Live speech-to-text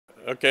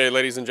Okay,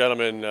 ladies and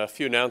gentlemen, a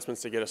few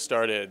announcements to get us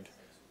started.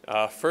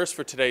 First,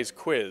 for today's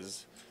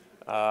quiz.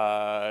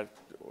 Well,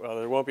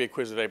 there won't be a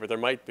quiz today, but there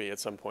might be at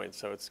some point.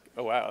 So it's,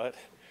 oh wow.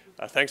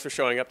 Thanks for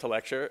showing up to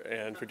lecture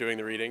and for doing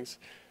the readings.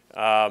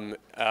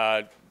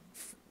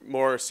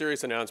 More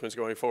serious announcements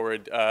going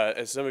forward.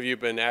 As some of you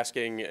have been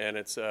asking, and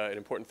it's an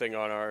important thing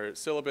on our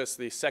syllabus,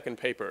 the second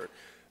paper.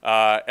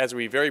 As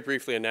we very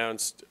briefly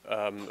announced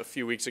a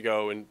few weeks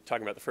ago in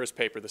talking about the first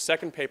paper, the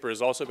second paper has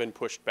also been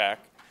pushed back.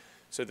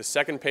 So the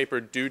second paper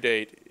due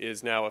date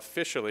is now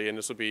officially, and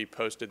this will be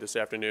posted this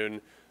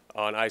afternoon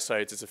on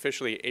iSites, it's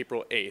officially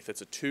April 8th.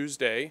 It's a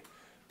Tuesday.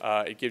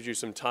 It gives you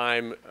some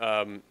time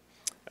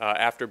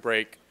after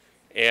break.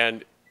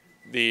 And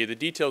the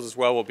details as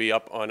well will be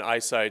up on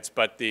iSites,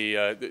 but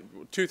the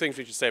two things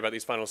we should say about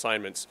these final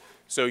assignments.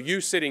 So you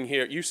sitting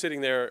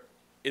there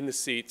in the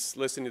seats,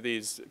 listening to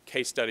these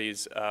case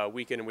studies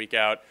week in and week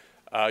out,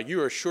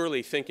 you are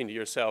surely thinking to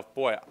yourself,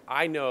 boy,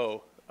 I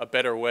know a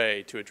better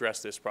way to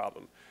address this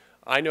problem.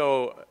 I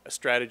know a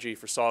strategy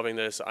for solving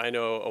this. I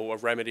know a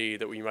remedy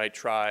that we might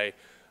try.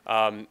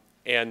 And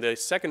the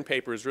second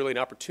paper is really an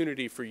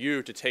opportunity for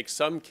you to take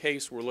some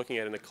case we're looking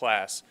at in the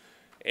class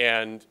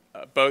and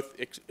both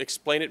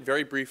explain it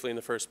very briefly in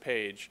the first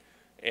page,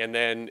 and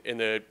then in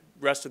the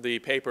rest of the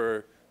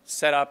paper,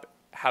 set up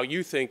how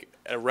you think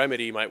a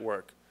remedy might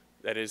work.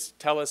 That is,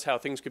 tell us how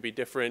things could be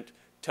different.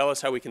 Tell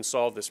us how we can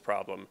solve this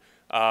problem.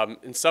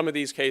 In some of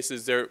these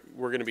cases,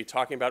 we're going to be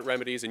talking about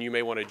remedies, and you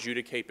may want to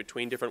adjudicate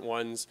between different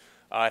ones.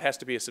 It has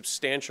to be a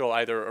substantial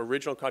either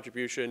original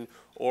contribution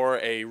or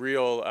a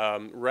real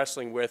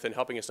wrestling with and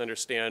helping us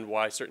understand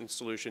why certain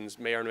solutions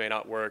may or may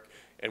not work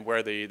and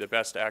where the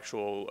best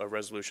actual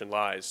resolution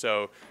lies.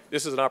 So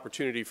this is an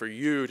opportunity for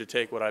you to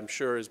take what I'm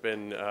sure has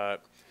been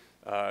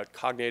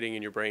cognating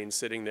in your brain,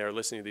 sitting there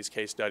listening to these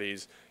case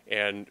studies,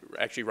 and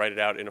actually write it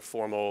out in a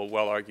formal,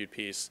 well-argued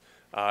piece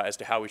as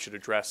to how we should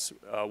address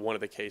one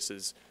of the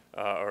cases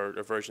or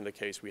a version of the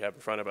case we have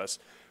in front of us.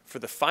 For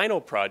the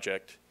final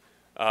project,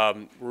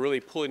 we're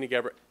really pulling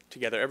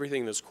together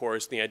everything in this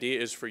course. The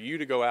idea is for you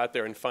to go out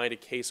there and find a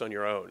case on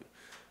your own,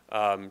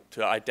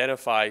 to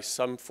identify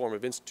some form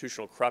of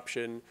institutional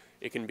corruption.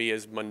 It can be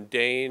as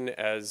mundane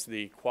as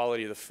the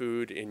quality of the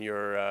food in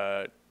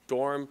your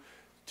dorm,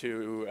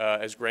 to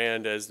as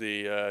grand as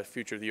the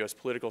future of the U.S.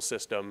 political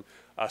system,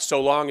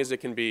 so long as it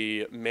can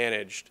be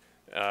managed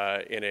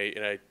in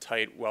a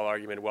tight,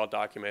 well-argumented,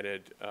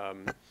 well-documented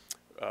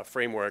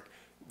framework.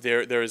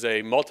 There is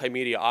a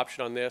multimedia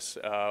option on this.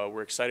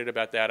 We're excited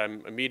about that.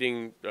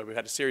 We've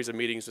had a series of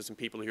meetings with some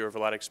people who have a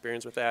lot of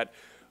experience with that.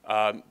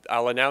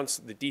 I'll announce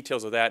the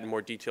details of that in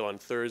more detail on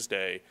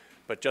Thursday,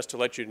 but just to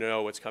let you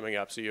know what's coming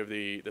up. So you have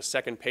the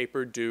second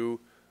paper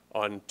due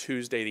on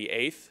Tuesday the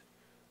 8th.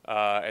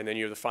 And then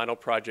you have the final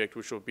project,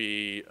 which will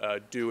be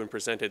due and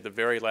presented the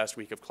very last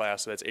week of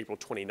class, so that's April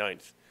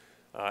 29th.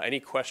 Any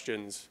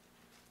questions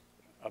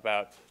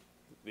about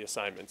the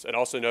assignments? And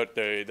also note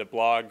the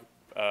blog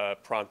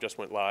prompt just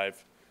went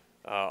live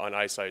on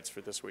iSites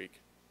for this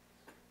week.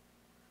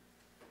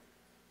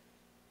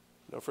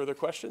 No further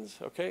questions?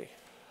 Okay.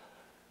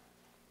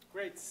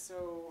 Great.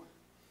 So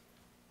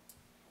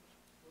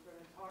we're going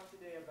to talk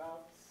today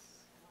about,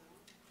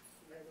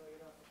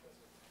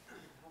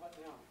 how about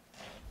now?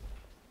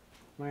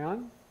 Am I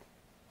on?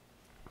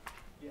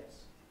 Yes.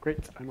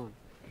 Great, I'm on.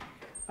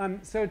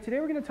 So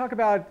today we're going to talk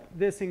about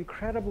this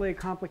incredibly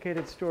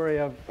complicated story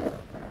of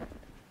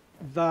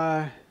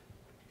the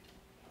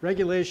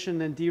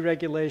regulation and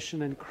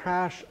deregulation and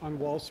crash on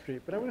Wall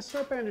Street. But I want to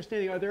start by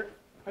understanding, are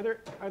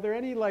there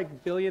any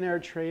like billionaire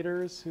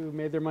traders who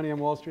made their money on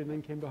Wall Street and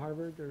then came to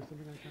Harvard or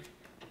something like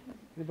that?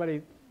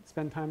 Anybody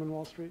spend time on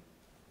Wall Street?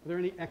 Are there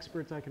any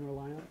experts I can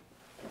rely on?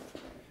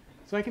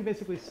 So I can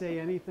basically say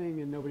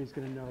anything and nobody's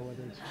going to know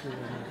whether it's true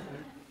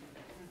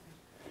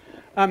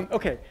or not.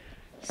 Okay,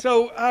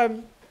 so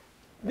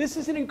this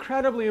is an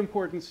incredibly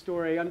important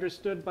story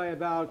understood by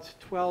about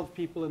 12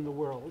 people in the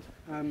world.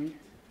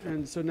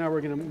 And so now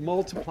we're going to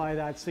multiply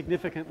that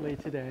significantly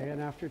today.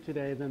 And after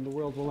today, then the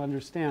world will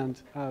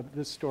understand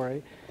this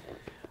story.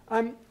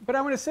 But I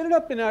want to set it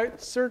up in a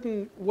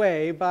certain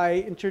way by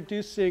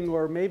introducing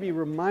or maybe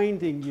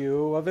reminding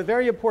you of a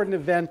very important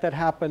event that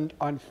happened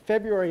on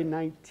February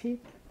 19th,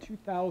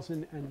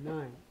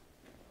 2009.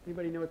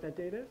 Anybody know what that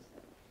date is?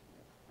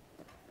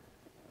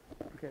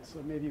 Okay,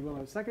 so maybe we'll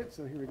have a second,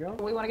 so here we go.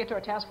 We want to get to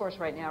our task force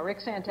right now. Rick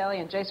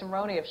Santelli and Jason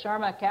Roney of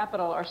Sharma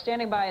Capital are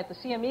standing by at the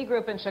CME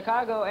Group in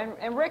Chicago.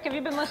 And Rick, have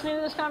you been listening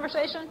to this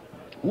conversation?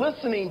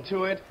 Listening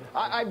to it,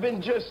 I've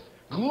been just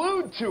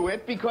glued to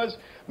it because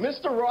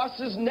Mr. Ross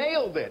has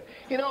nailed it.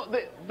 You know,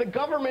 the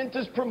government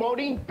is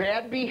promoting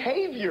bad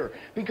behavior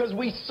because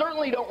we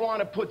certainly don't want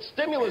to put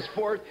stimulus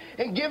forth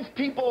and give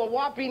people a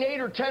whopping $8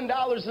 or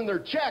 $10 in their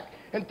check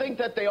and think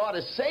that they ought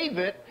to save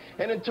it.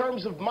 And in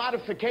terms of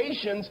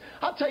modifications,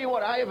 I'll tell you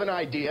what, I have an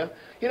idea.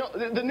 You know,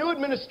 the new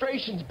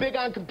administration's big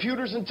on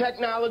computers and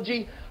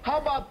technology. How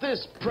about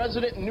this,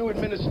 President and new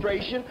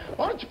administration?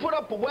 Why don't you put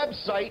up a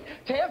website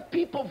to have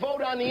people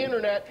vote on the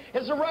internet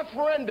as a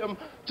referendum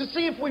to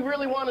see if we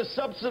really want to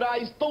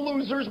subsidize the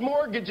losers'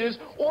 mortgages,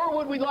 or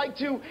would we like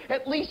to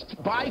at least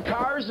buy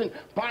cars and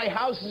buy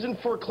houses in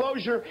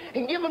foreclosure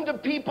and give them to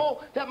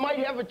people that might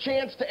have a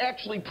chance to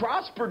actually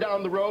prosper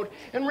down the road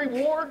and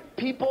reward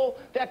people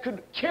that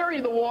could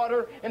carry the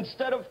water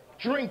instead of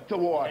drink the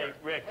water? Hey,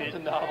 Rick, that's a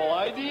novel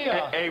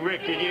idea. Hey,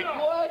 Rick, did you?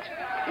 What?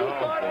 You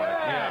thought of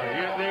that?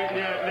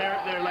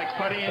 Yeah, they're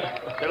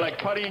like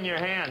putty in your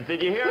hands.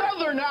 Did you hear? No,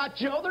 they're not,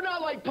 Joe. They're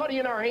not like putty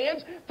in our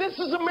hands. This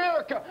is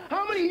America.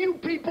 How many of you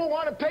people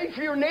want to pay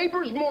for your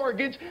neighbor's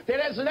mortgage that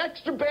has an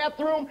extra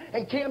bathroom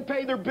and can't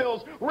pay their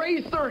bills?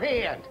 Raise their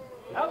hand.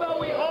 How about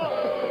we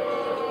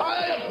all...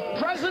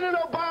 President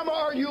Obama,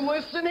 are you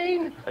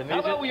listening? How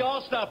about we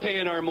all stop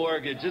paying our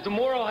mortgage? It's a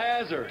moral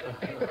hazard.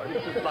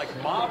 This is like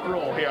mob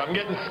rule here. I'm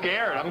getting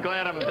scared. I'm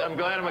glad I'm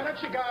Why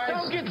don't you guys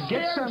don't get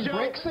scared, Joe.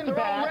 Bricks and They're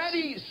bats.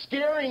 already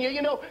scaring you.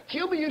 You know,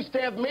 Cuba used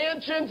to have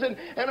mansions and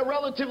a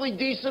relatively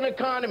decent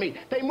economy.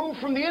 They moved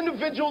from the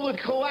individual to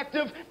the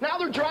collective. Now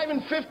they're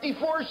driving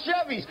 54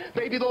 Chevys.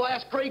 Maybe the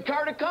last great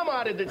car to come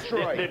out of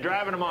Detroit. They're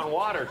driving them on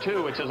water,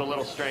 too, which is a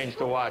little strange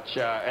to watch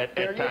at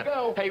There times. you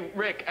go. Hey,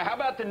 Rick, how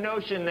about the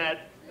notion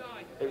that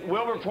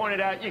Wilbur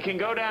pointed out you can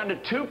go down to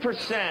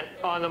 2%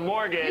 on the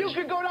mortgage. You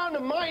could go down to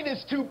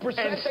minus 2%.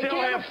 And They still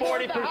can't have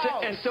afford the 40%,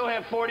 house. and still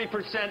have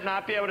 40%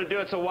 not be able to do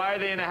it. So why are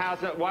they in the house?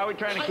 Why are we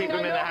trying to keep them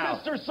in the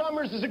house? Mr.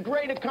 Summers is a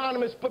great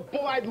economist, but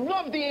boy, I'd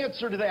love the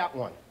answer to that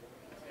one.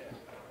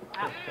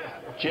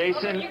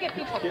 Jason, You get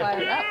people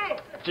fired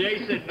up.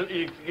 Jason,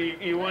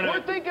 you want We're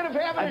to? thinking of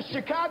having a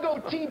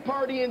Chicago Tea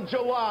Party in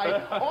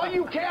July. All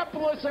you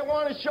capitalists that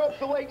want to show up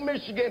to Lake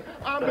Michigan,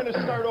 I'm going to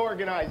start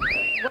organizing.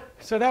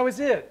 So that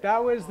was it.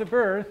 That was the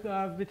birth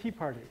of the Tea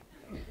Party.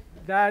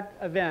 That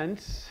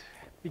event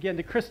began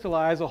to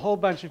crystallize a whole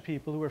bunch of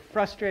people who were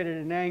frustrated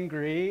and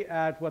angry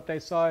at what they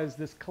saw as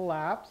this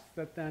collapse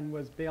that then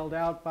was bailed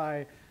out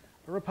by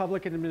a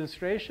Republican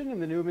administration,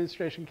 and the new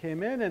administration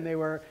came in and they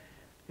were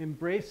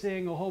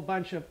embracing a whole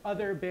bunch of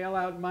other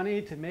bailout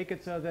money to make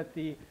it so that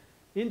the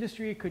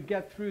industry could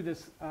get through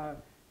this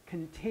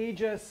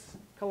contagious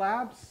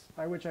collapse,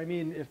 by which I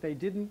mean if they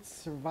didn't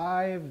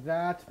survive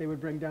that, they would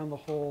bring down the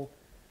whole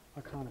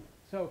economy.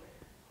 So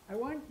I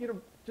want you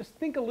to just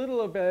think a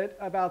little bit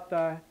about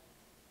the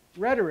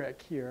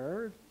rhetoric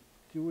here.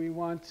 Do we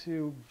want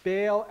to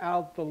bail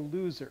out the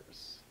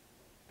losers?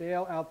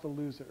 Bail out the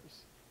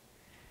losers.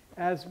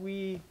 As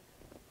we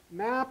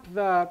map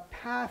the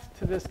path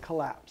to this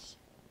collapse.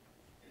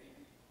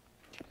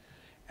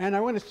 And I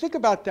want to think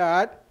about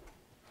that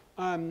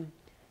in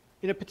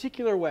a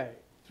particular way.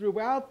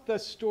 Throughout the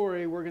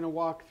story we're going to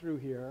walk through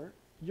here,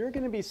 you're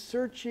going to be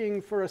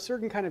searching for a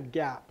certain kind of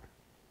gap.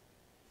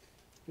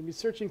 You're going to be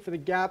searching for the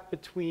gap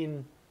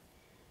between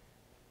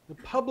the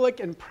public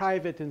and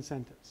private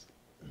incentives.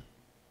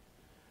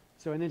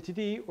 So an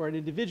entity or an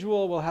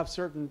individual will have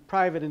certain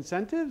private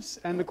incentives,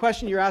 and the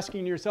question you're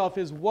asking yourself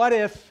is, what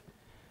if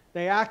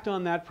they act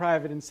on that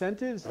private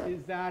incentives?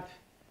 Is that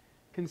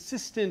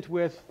consistent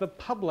with the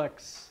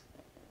public's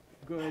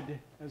good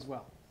as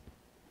well?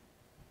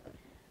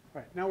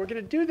 All right, now we're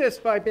going to do this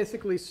by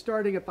basically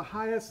starting at the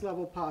highest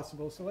level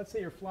possible. So let's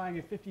say you're flying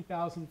at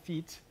 50,000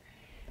 feet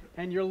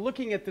and you're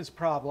looking at this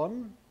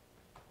problem.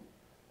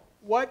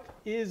 What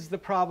is the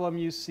problem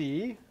you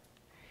see?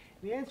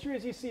 The answer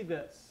is you see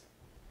this.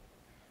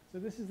 So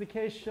this is the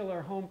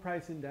Case-Shiller Home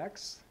Price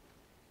Index.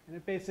 And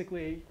it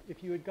basically,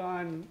 if you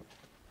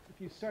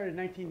started in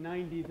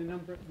 1990,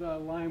 the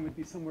line would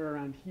be somewhere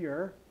around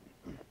here.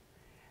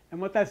 And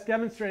what that's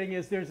demonstrating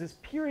is there's this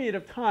period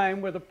of time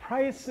where the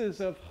prices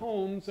of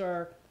homes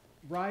are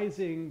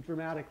rising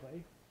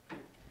dramatically,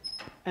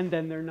 and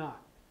then they're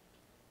not.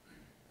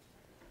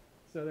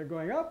 So they're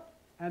going up,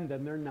 and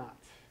then they're not.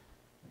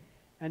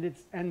 And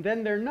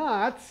then they're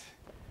not,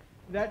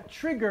 that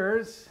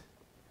triggers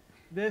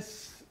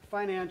this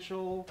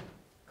financial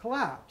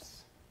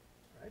collapse.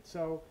 Right?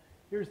 So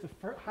here's the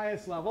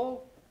highest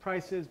level.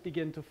 Prices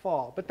begin to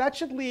fall. But that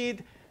should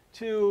lead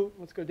to,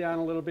 let's go down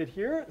a little bit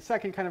here,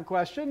 second kind of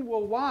question,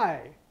 well,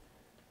 why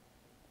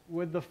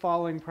would the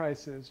falling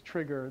prices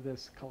trigger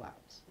this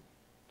collapse?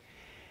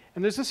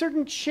 And there's a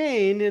certain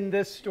chain in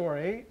this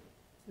story.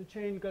 The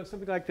chain goes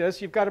something like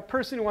this. You've got a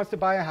person who wants to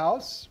buy a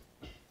house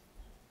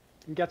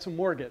and gets a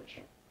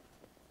mortgage.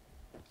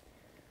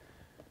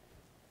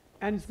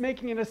 And is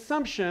making an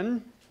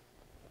assumption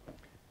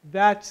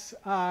that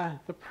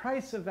the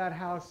price of that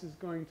house is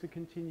going to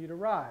continue to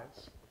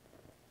rise.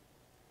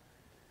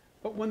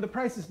 But when the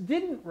prices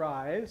didn't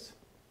rise,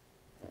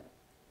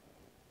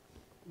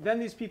 then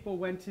these people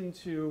went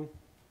into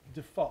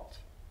default.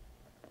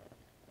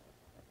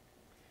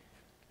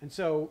 And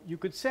so you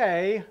could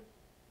say,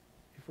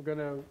 if we're going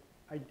to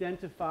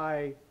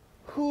identify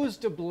who's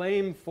to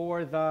blame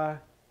for the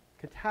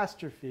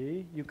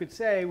catastrophe, you could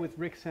say with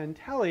Rick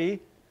Santelli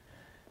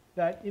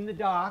that in the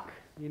dock,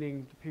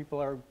 meaning the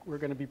people we're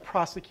going to be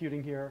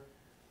prosecuting here,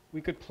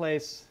 we could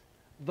place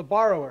the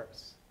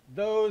borrowers,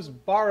 those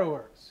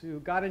borrowers who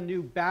got a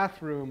new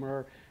bathroom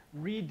or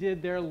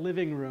redid their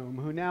living room,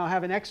 who now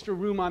have an extra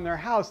room on their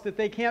house that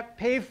they can't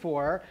pay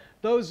for.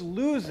 Those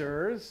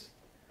losers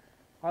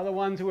are the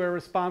ones who are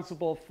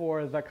responsible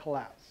for the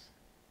collapse.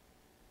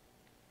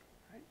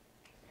 Right?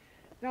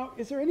 Now,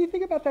 is there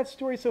anything about that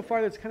story so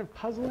far that's kind of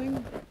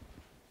puzzling?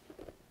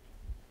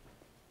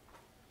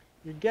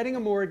 You're getting a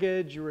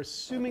mortgage, you're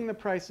assuming the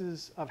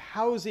prices of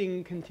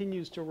housing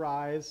continues to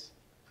rise.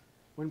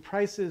 When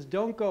prices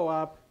don't go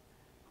up,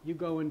 you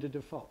go into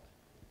default.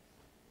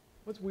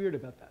 What's weird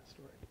about that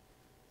story?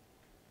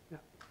 Yeah.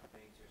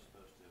 Banks are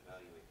supposed to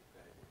evaluate the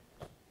credit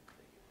that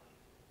you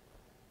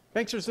lend.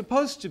 Banks are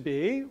supposed to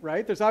be,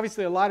 right? There's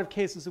obviously a lot of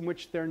cases in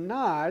which they're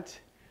not.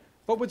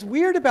 But what's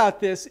weird about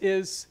this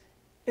is,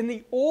 in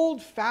the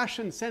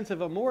old-fashioned sense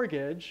of a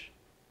mortgage,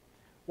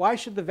 why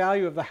should the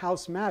value of the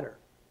house matter?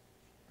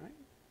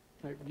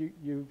 Right?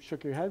 You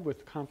shook your head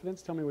with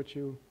confidence. Tell me what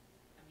you...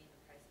 I mean,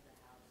 the price of the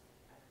house,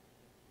 I don't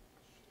think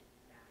it should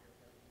matter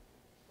really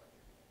what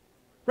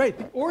you're paying.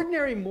 Right. The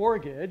ordinary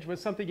mortgage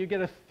was something you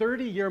get a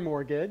 30-year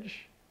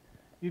mortgage.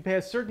 You pay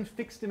a certain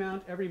fixed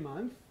amount every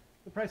month.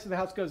 The price of the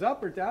house goes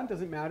up or down,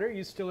 doesn't matter.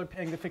 You still are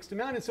paying the fixed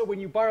amount. And so when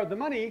you borrowed the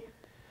money,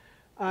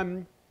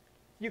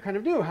 you kind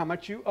of knew how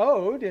much you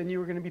owed, and you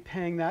were going to be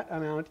paying that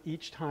amount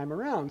each time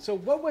around. So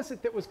what was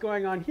it that was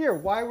going on here?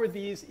 Why were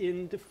these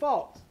in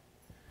default?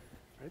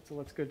 Right, so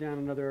let's go down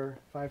another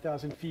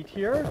 5,000 feet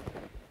here.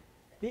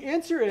 The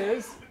answer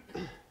is,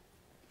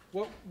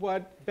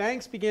 what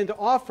banks began to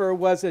offer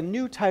was a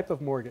new type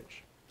of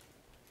mortgage.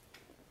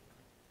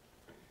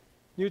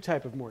 New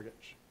type of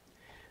mortgage.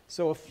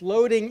 So a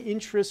floating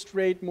interest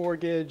rate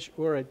mortgage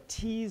or a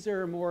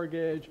teaser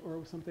mortgage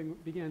or something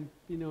began to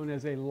be known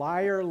as a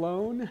liar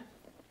loan.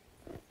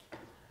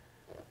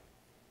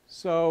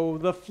 So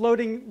the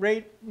floating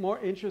rate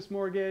interest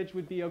mortgage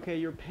would be, okay,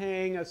 you're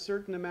paying a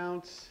certain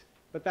amount,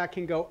 but that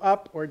can go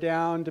up or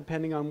down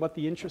depending on what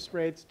the interest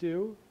rates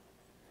do.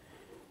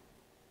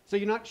 So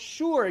you're not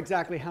sure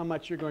exactly how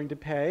much you're going to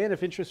pay, and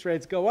if interest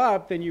rates go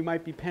up, then you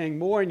might be paying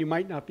more and you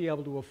might not be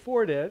able to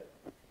afford it.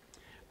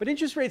 But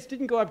interest rates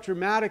didn't go up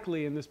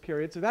dramatically in this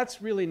period, so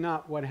that's really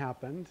not what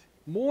happened.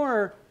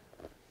 More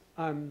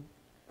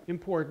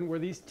important were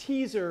these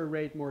teaser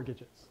rate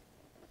mortgages.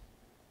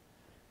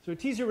 So a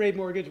teaser rate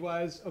mortgage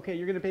was, okay,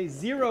 you're going to pay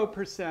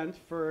 0%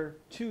 for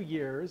 2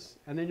 years,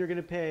 and then you're going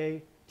to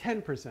pay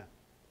 10%.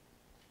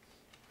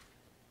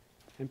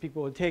 And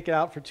people would take it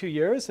out for 2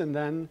 years, and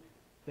then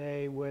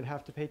they would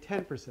have to pay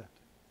 10%.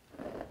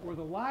 Or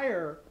the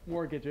liar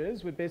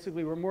mortgages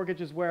were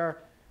mortgages where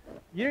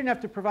you didn't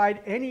have to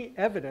provide any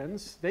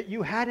evidence that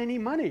you had any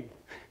money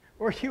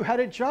or you had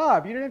a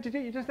job. You didn't have to do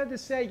it. You just had to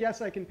say, yes,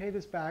 I can pay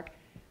this back,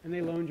 and they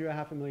loaned you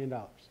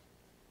 $500,000.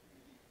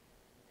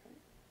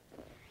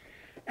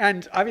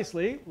 And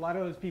obviously, a lot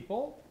of those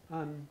people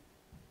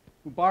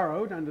who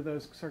borrowed under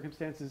those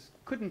circumstances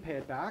couldn't pay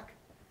it back.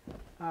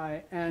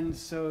 And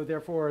so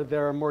therefore,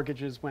 their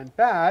mortgages went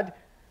bad.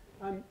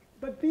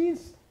 But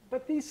these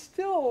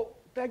still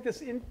beg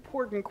this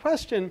important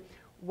question: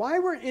 why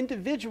were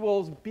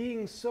individuals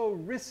being so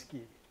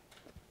risky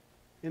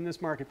in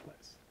this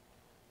marketplace?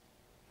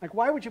 Like,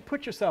 why would you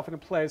put yourself in a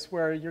place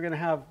where you're going to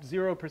have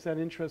 0%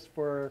 interest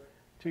for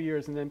 2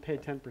 years and then pay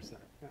 10%? Yeah. Because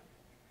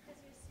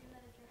you assume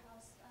that if your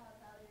house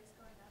value is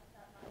going up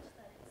that much,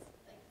 that it's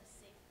like a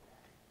safe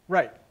bet.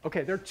 Right.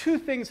 Okay, there are two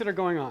things that are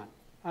going on.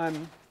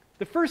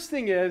 The first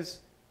thing is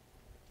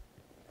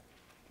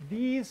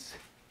these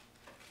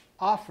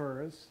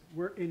offers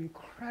were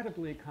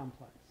incredibly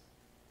complex.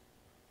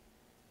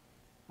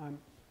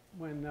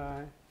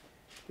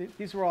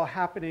 These were all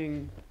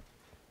happening,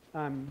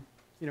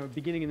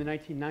 beginning in the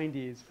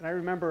 1990s. And I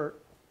remember,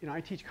 I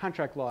teach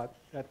contract law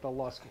at the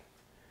law school.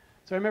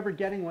 So I remember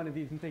getting one of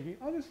these and thinking,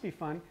 oh, this would be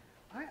fun.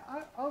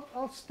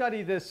 I'll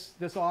study this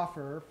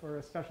offer for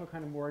a special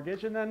kind of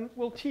mortgage, and then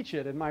we'll teach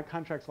it in my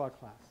contract law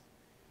class.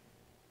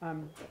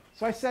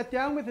 So I sat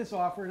down with this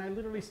offer, and I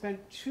literally spent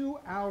 2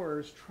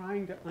 hours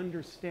trying to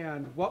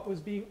understand what was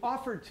being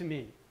offered to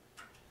me.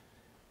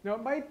 Now,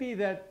 it might be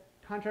that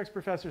contracts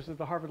professors at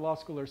the Harvard Law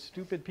School are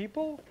stupid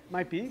people,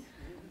 might be,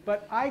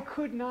 but I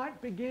could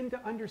not begin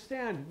to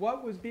understand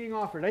what was being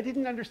offered. I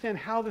didn't understand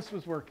how this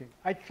was working.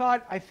 I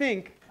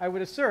think, I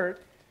would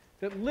assert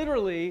that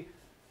literally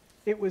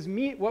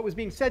what was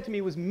being said to me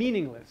was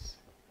meaningless.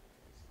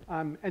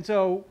 And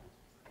so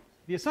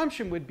the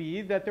assumption would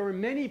be that there were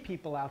many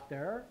people out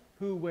there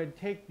who would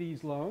take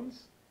these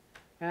loans,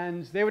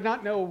 and they would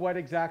not know what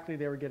exactly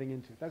they were getting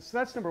into.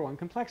 That's number one,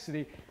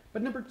 complexity.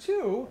 But number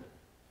two,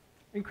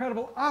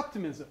 incredible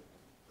optimism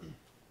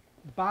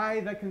by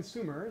the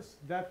consumers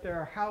that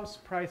their house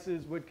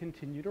prices would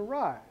continue to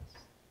rise.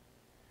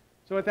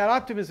 So what that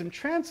optimism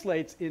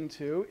translates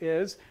into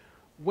is,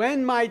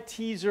 when my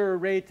teaser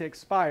rate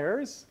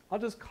expires, I'll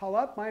just call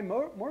up my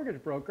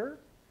mortgage broker,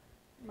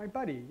 my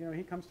buddy. You know,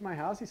 he comes to my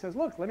house. He says,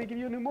 look, let me give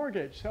you a new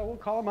mortgage. So we'll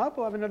call him up.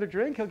 We'll have another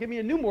drink. He'll give me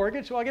a new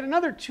mortgage. So I'll get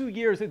another 2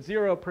 years at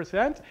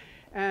 0%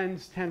 and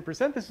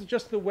 10%. This is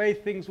just the way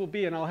things will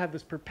be. And I'll have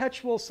this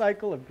perpetual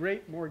cycle of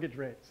great mortgage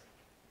rates.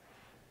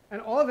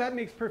 And all of that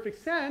makes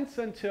perfect sense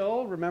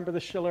until, remember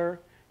the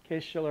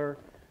Case-Shiller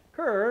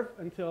curve,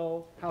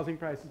 until housing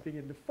prices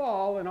begin to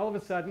fall. And all of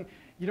a sudden,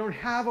 you don't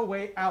have a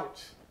way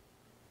out.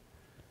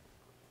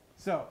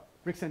 So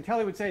Rick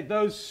Santelli would say,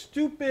 those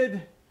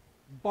stupid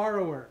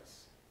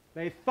borrowers,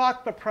 they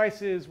thought the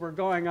prices were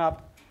going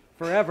up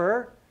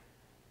forever,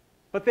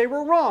 but they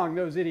were wrong,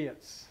 those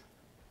idiots.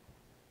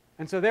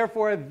 And so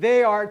therefore,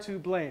 they are to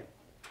blame.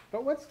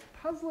 But what's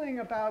puzzling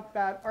about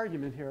that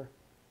argument here?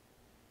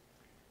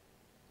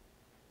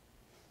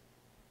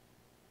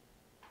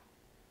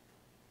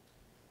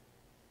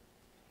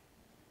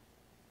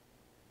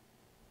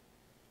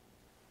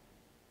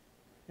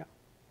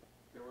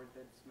 There weren't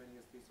as many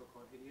as these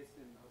so-called idiots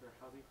in other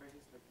housing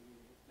crises, like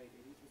the late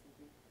 80s or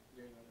something,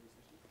 during other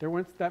recessions? There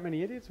weren't that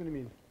many idiots? What do you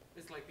mean?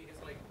 It's like because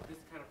like this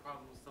kind of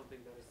problem is something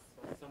that is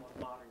somewhat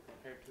modern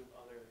compared to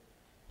other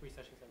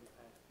recessions that we've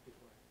had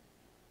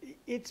before.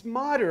 It's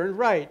modern,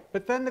 right?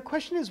 But then the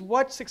question is,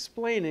 what's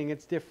explaining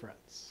its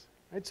difference?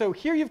 Right? So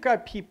here you've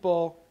got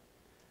people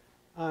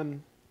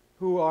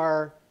who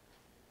are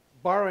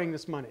borrowing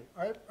this money.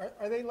 Are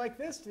they like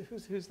this?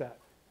 Who's that?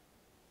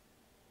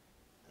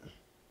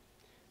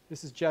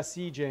 This is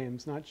Jesse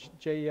James, not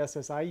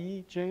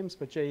Jessie James,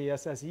 but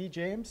Jesse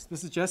James.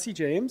 This is Jesse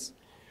James,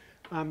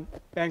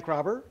 bank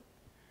robber.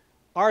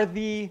 Are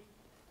the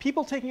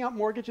people taking out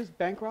mortgages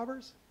bank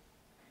robbers?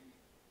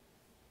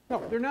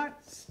 No, they're not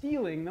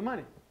stealing the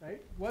money,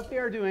 right? What they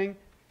are doing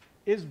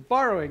is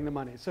borrowing the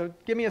money. So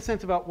give me a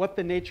sense about what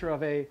the nature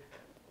of a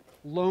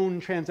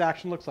loan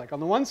transaction looks like. On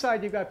the one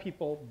side, you've got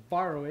people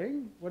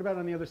borrowing. What about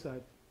on the other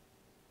side?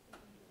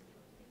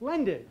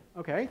 Lending,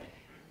 okay.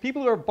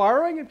 People who are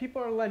borrowing and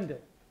people are lending.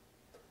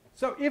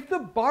 So if the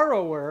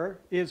borrower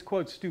is,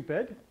 quote,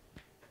 stupid,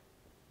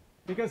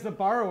 because the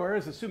borrower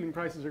is assuming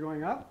prices are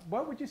going up,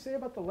 what would you say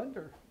about the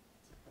lender?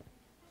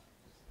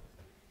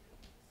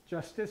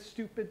 Just as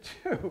stupid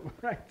too,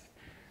 right?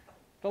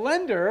 The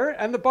lender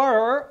and the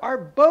borrower are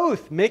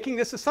both making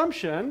this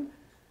assumption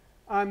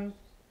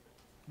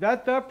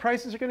that the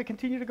prices are going to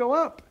continue to go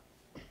up.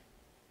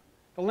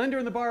 The lender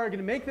and the borrower are going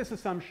to make this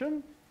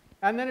assumption,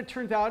 and then it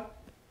turns out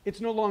it's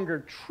no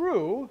longer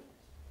true,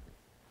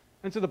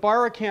 and so the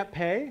borrower can't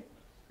pay,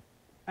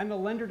 and the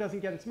lender doesn't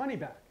get its money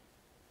back.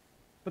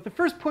 But the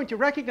first point to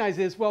recognize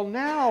is, well,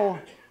 now,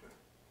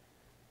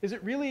 is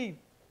it really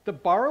the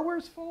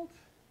borrower's fault,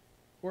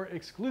 or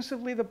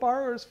exclusively the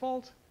borrower's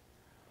fault?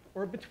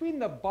 Or between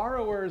the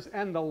borrowers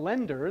and the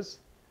lenders,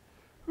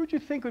 who do you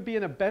think would be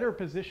in a better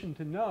position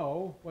to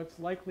know what's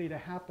likely to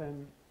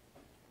happen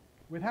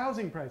with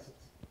housing prices?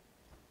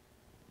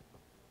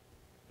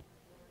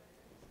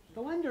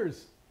 The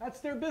lenders. That's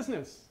their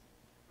business.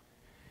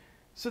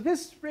 So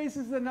this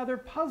raises another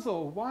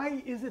puzzle.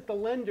 Why is it the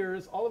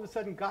lenders all of a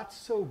sudden got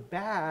so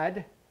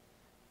bad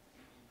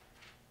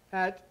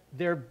at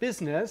their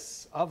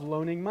business of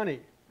loaning money?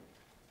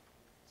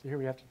 So here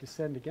we have to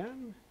descend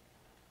again.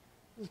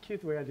 This is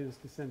cute the way I do this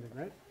descending,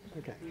 right?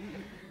 Okay.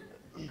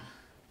 So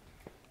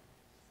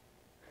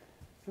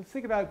let's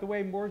think about the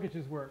way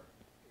mortgages work.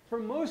 For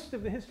most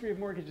of the history of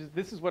mortgages,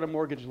 this is what a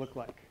mortgage looked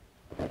like.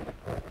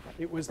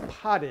 It was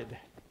potted.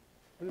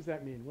 What does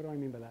that mean? What do I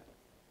mean by that?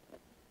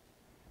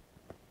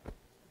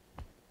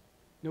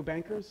 No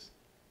bankers?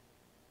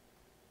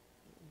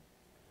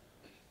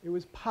 It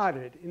was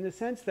potted in the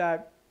sense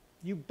that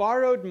you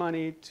borrowed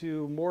money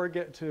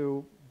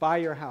to buy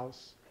your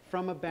house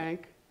from a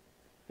bank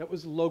that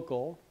was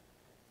local.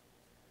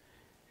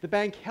 The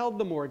bank held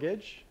the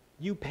mortgage.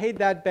 You paid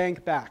that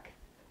bank back.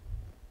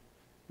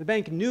 The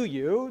bank knew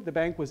you. The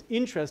bank was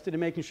interested in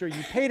making sure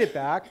you paid it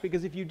back,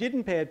 because if you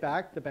didn't pay it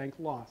back, the bank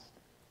lost.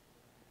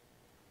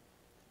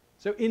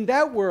 So in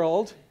that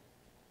world,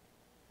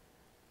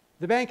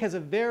 the bank has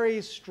a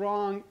very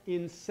strong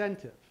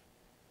incentive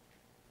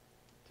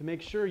to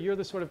make sure you're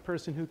the sort of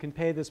person who can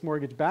pay this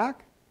mortgage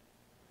back,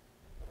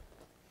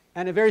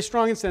 and a very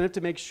strong incentive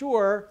to make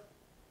sure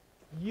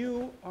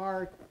you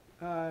are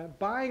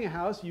buying a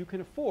house you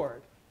can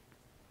afford.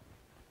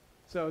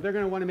 So they're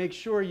going to want to make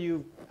sure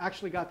you've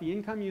actually got the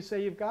income you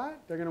say you've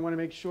got. They're going to want to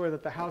make sure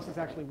that the house is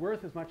actually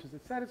worth as much as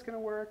it said it's going to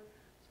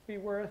be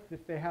worth.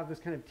 If they have this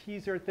kind of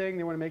teaser thing,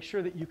 they want to make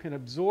sure that you can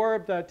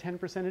absorb the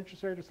 10%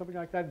 interest rate or something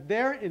like that.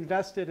 They're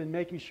invested in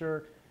making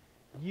sure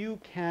you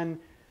can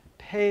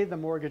pay the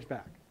mortgage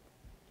back.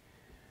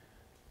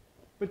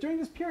 But during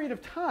this period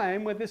of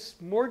time, when this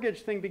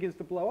mortgage thing begins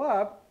to blow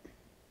up,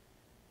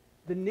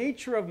 the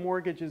nature of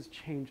mortgages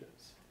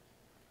changes.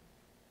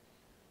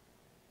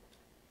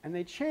 And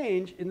they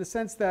change in the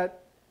sense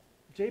that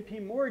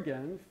J.P.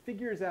 Morgan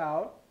figures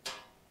out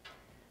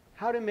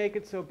how to make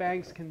it so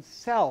banks can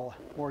sell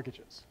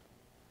mortgages.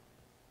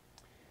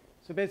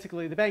 So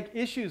basically, the bank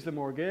issues the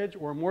mortgage,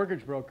 or a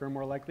mortgage broker,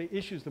 more likely,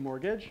 issues the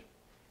mortgage,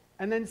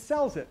 and then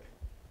sells it.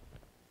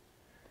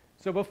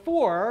 So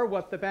before,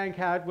 what the bank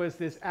had was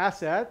this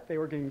asset. They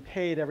were getting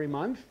paid every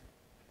month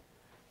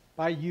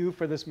by you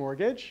for this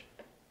mortgage.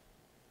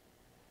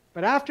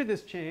 But after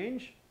this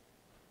change,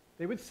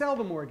 they would sell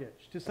the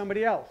mortgage to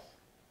somebody else.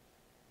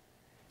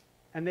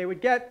 And they would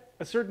get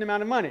a certain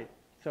amount of money.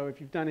 So if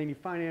you've done any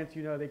finance,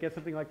 you know they get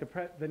something like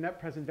the net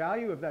present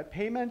value of that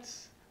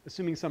payment,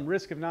 assuming some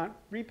risk of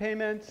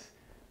non-repayment,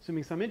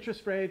 assuming some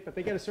interest rate, but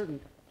they get a certain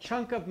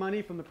chunk of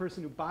money from the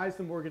person who buys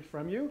the mortgage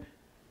from you,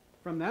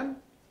 from them,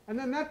 and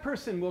then that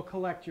person will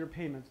collect your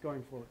payments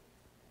going forward.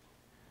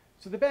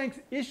 So the banks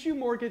issue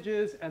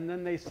mortgages and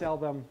then they sell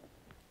them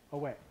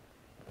away.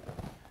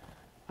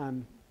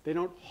 They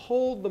don't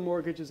hold the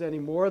mortgages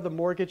anymore. The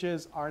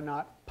mortgages are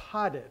not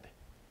potted.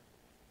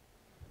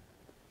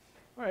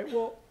 All right,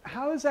 well,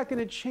 how is that going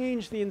to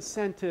change the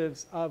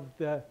incentives of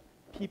the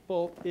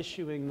people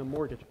issuing the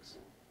mortgages?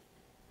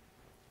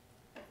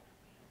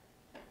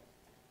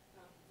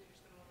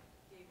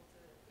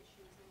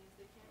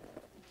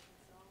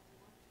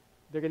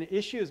 They're going to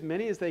issue as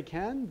many as they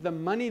can. The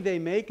money they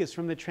make is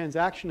from the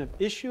transaction of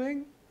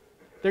issuing.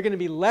 They're going to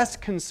be less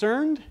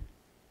concerned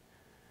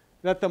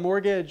that the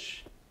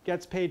mortgage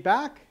gets paid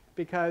back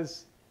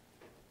because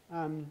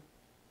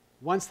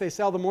once they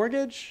sell the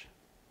mortgage,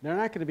 they're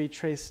not going to be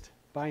traced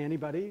by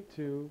anybody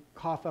to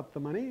cough up the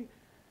money.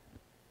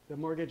 The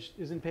mortgage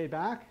isn't paid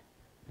back.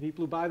 The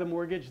people who buy the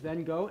mortgage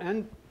then go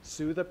and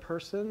sue the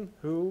person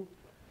who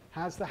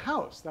has the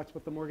house. That's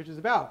what the mortgage is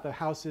about. The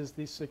house is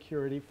the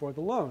security for the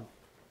loan.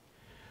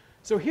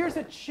 So here's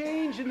a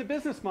change in the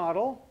business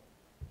model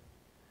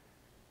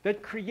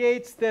that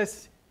creates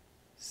this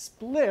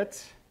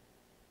split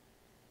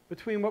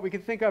between what we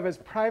can think of as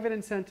private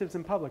incentives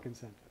and public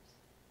incentives.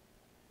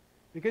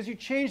 Because you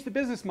change the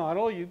business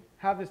model, you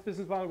have this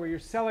business model where you're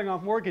selling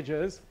off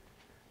mortgages,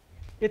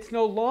 it's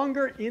no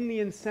longer in the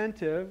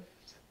incentives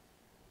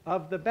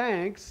of the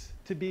banks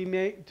to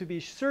be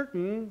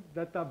certain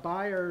that the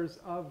buyers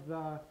of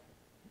the,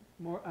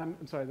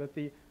 that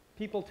the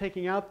people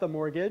taking out the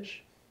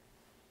mortgage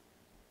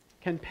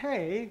can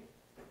pay.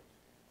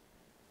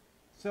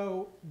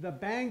 So the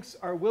banks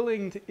are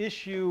willing to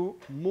issue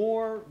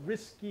more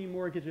risky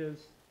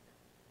mortgages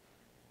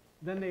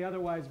than they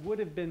otherwise would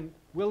have been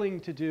willing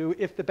to do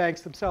if the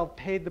banks themselves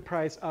paid the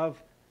price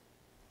of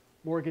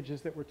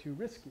mortgages that were too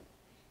risky.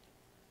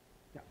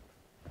 Yeah.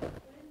 Wouldn't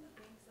the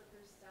banks that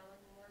they're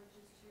selling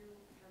mortgages to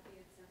have the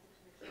incentive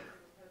to make sure they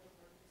were credible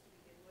mortgages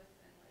to begin with,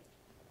 and like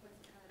put some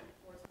kind of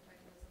enforcement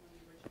mechanism on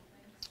the original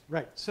things?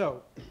 Right.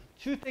 So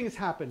two things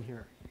happen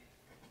here.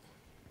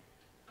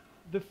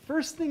 The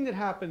first thing that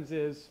happens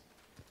is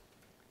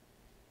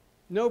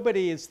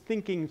nobody is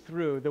thinking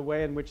through the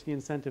way in which the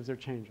incentives are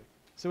changing.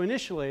 So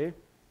initially,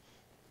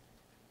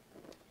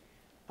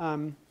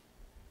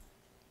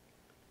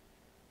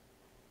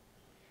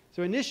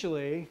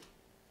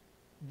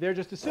 they're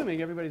just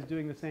assuming everybody's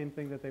doing the same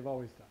thing that they've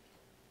always done.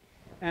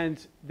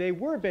 And they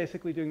were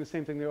basically doing the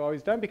same thing they've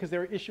always done because they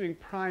were issuing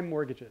prime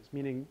mortgages,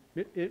 meaning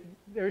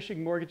they're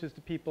issuing mortgages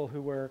to people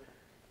who were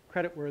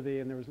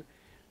creditworthy.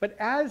 But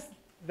as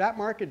that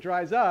market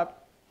dries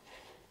up,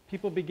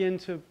 people begin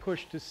to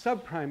push to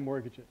subprime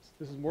mortgages.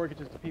 This is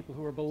mortgages to people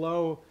who are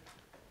below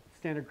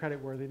standard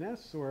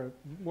creditworthiness or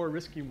more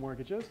risky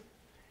mortgages.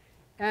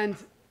 And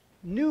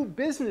new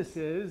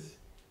businesses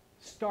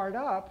start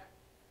up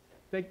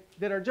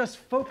that are just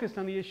focused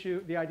on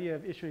the idea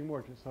of issuing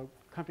mortgages. So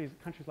companies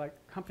like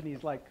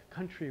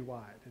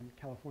Countrywide in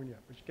California,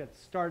 which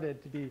gets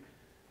started to be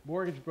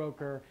mortgage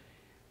broker.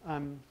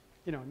 And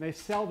they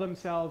sell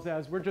themselves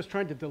as, we're just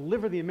trying to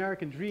deliver the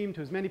American dream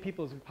to as many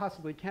people as we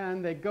possibly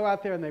can. They go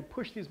out there and they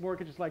push these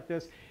mortgages like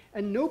this.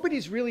 And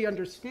nobody's really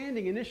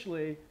understanding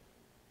initially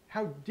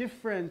how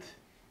different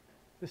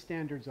the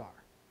standards are.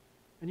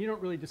 And you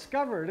don't really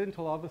discover it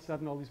until all of a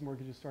sudden all these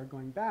mortgages start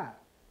going bad.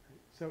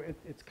 Right? So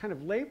it's kind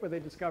of late where they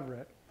discover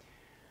it.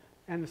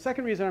 And the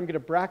second reason I'm going to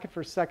bracket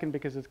for a second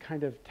because it's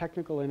kind of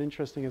technical and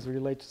interesting as it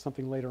relates to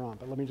something later on.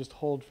 But let me just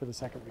hold for the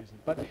second reason.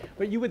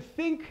 But you would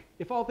think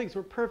if all things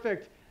were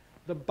perfect,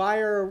 the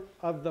buyer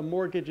of the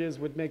mortgages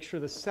would make sure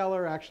the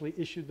seller actually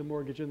issued the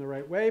mortgage in the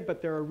right way, but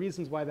there are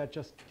reasons why that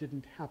just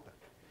didn't happen.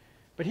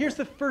 But here's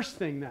the first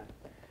thing then,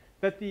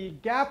 that the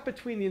gap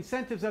between the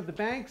incentives of the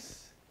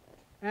banks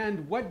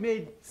and what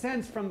made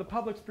sense from the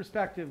public's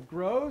perspective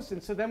grows.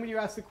 And so then when you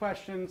ask the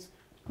questions,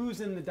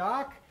 who's in the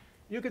dock?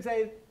 You could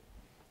say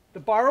the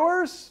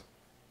borrowers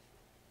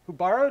who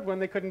borrowed when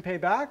they couldn't pay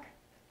back,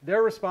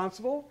 they're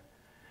responsible.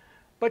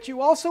 But you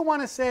also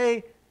want to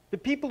say the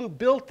people who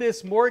built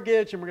this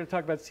mortgage, and we're going to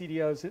talk about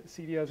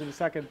CDOs in a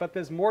second, but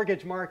this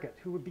mortgage market,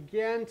 who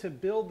began to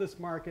build this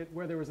market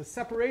where there was a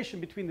separation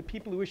between the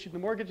people who issued the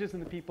mortgages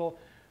and the people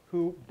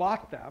who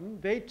bought them,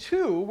 they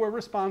too were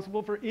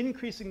responsible for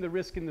increasing the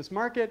risk in this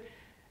market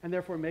and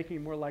therefore making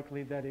it more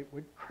likely that it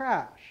would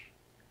crash.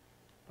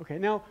 Okay,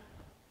 now,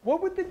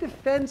 what would the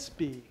defense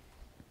be?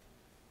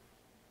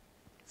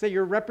 Say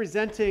you're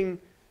representing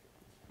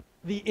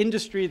the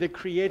industry that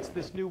creates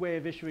this new way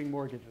of issuing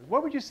mortgages.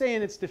 What would you say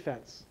in its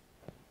defense?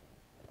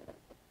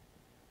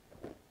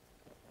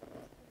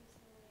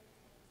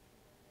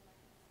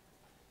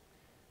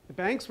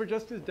 banks were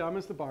just as dumb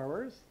as the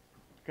borrowers.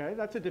 Okay,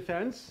 that's a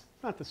defense.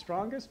 Not the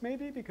strongest,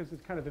 maybe, because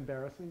it's kind of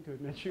embarrassing to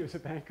admit you as a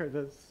bank are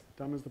as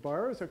dumb as the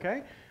borrowers,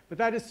 okay? But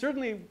that is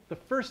certainly the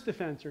first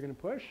defense you're going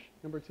to push.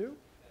 Number two.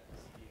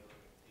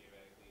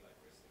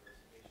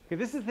 Okay,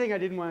 this is the thing I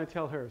didn't want to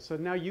tell her, so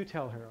now you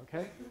tell her,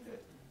 okay? So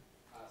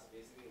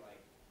basically,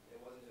 like,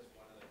 it wasn't just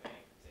one other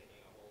bank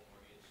taking a whole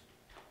mortgage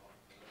off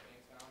another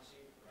bank's balance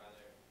sheet, but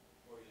rather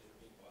mortgages were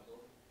being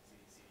bundled to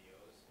these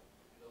CDOs,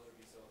 and those were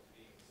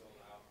being sold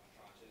out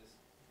on tranches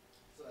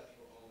so that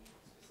people own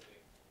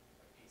specific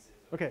pieces.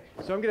 Okay,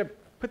 so I'm going to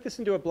put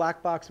this into a black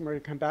box, and we're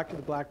going to come back to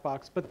the black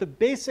box. But the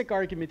basic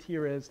argument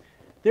here is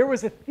there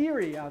was a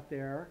theory out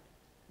there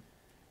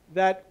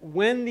that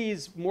when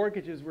these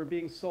mortgages were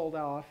being sold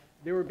off,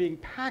 they were being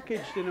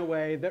packaged in a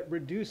way that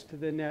reduced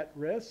the net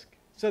risk,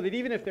 so that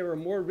even if they were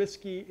more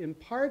risky in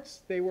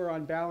parts, they were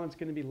on balance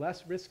going to be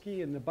less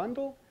risky in the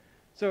bundle.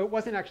 So it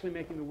wasn't actually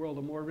making the world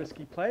a more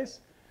risky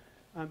place.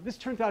 This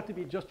turns out to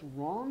be just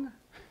wrong,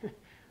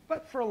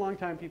 but for a long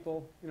time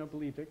people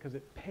believed it because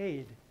it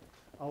paid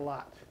a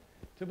lot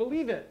to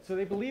believe it. So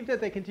they believed it,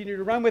 they continue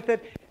to run with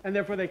it, and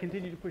therefore they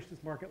continue to push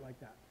this market like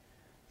that.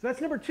 So that's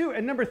number two.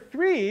 And number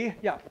three,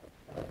 yeah.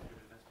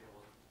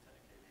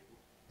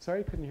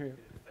 Sorry, couldn't hear you.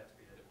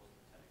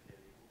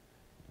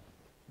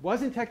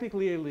 Wasn't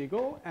technically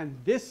illegal, and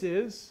this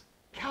is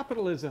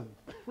capitalism,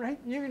 right?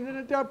 You're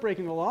not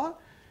breaking the law.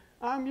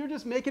 You're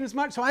just making as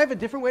much. So I have a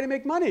different way to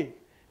make money.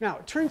 Now,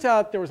 it turns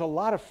out there was a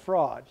lot of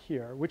fraud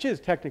here, which is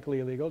technically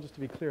illegal, just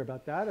to be clear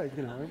about that.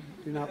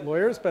 You're not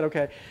lawyers, but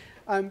okay.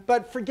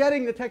 But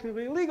forgetting the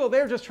technically illegal,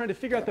 they're just trying to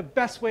figure out the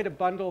best way to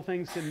bundle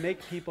things to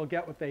make people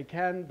get what they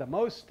can the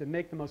most and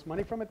make the most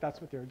money from it.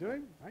 That's what they're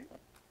doing, right?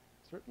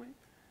 Certainly.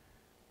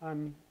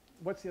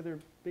 What's the other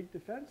big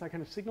defense? I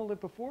kind of signaled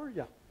it before.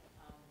 Yeah.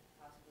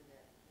 Possibly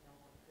that no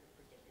one could have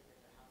predicted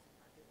that the housing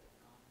market would have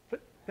gone.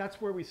 But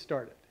that's where we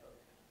started.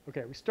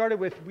 Okay, we started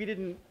with we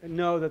didn't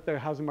know that the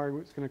housing market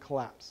was going to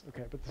collapse.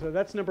 Okay, but so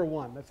that's number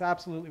one. That's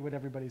absolutely what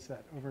everybody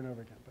said over and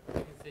over again. But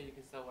you can say you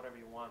can sell whatever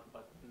you want,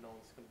 but no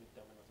one's going to be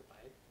dumb enough to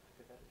buy it,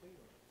 hypothetically?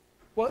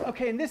 Well,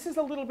 okay, and this is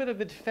a little bit of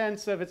the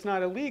defense of it's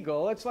not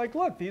illegal. It's like,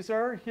 look, these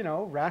are,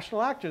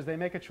 rational actors. They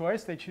make a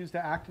choice. They choose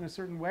to act in a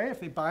certain way. If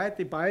they buy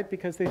it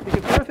because they think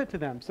it's worth it to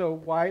them.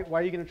 So why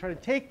are you going to try to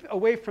take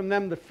away from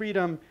them the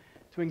freedom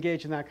to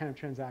engage in that kind of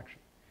transaction?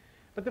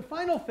 But the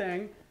final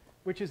thing,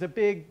 which is a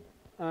big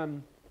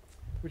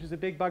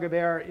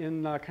bugbear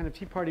in the kind of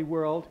Tea Party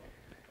world,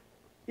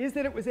 is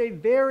that it was a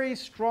very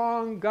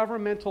strong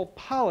governmental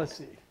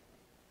policy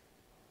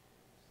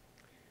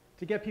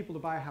to get people to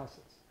buy houses.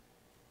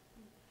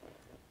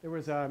 There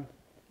was a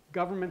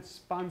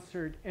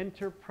government-sponsored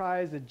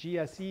enterprise, a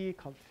GSE,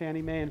 called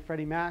Fannie Mae and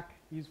Freddie Mac.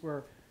 These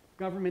were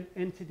government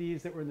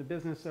entities that were in the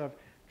business of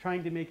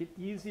trying to make it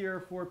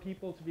easier for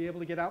people to be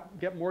able to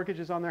get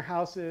mortgages on their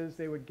houses.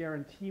 They would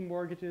guarantee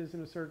mortgages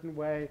in a certain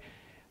way.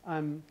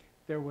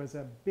 There was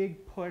a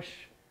big push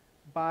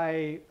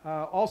by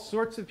all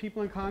sorts of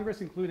people in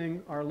Congress,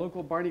 including our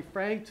local Barney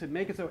Frank, to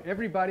make it so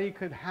everybody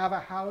could have a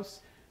house.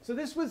 So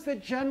this was the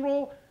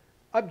general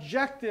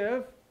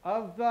objective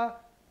of the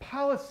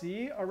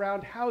policy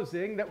around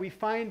housing, that we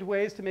find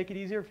ways to make it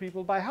easier for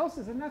people to buy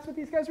houses. And that's what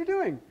these guys are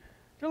doing.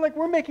 They're like,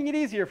 we're making it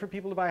easier for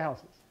people to buy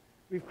houses.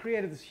 We've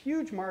created this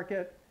huge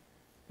market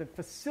that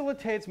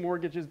facilitates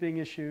mortgages being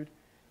issued,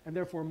 and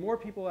therefore more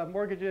people have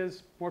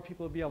mortgages, more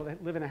people will be able to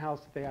live in a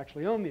house that they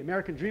actually own. The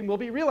American dream will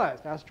be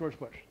realized. Ask George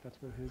Bush. That's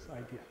what his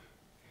idea.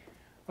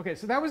 Okay,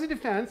 so that was a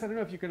defense. I don't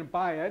know if you're going to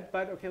buy it,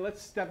 but okay,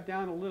 let's step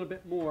down a little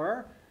bit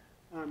more.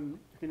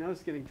 Okay, now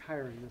it's getting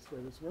tiring this way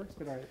this works,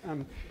 but all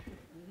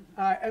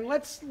right. And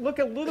let's look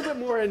a little bit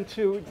more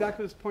into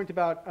exactly this point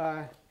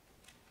about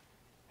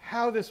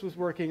how this was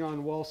working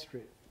on Wall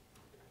Street.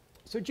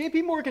 So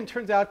JP Morgan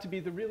turns out to be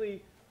the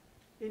really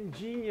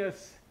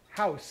ingenious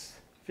house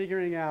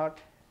figuring out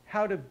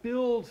how to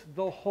build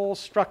the whole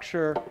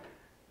structure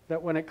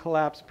that when it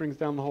collapses brings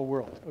down the whole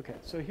world. Okay,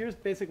 so here's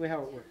basically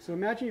how it works. So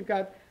imagine you've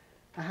got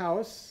a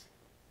house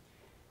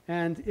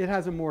and it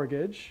has a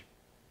mortgage.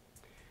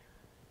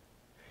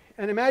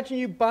 And imagine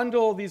you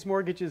bundle these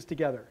mortgages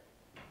together.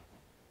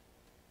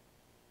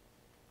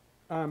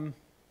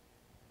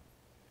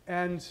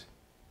 And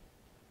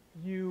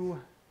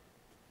you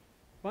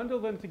bundle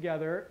them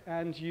together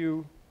and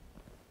you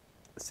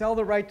sell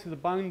the right to the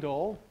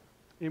bundle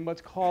in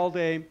what's called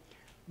a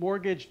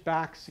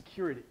mortgage-backed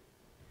security.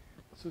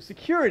 So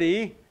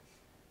security,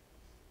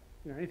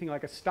 anything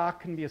like a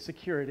stock can be a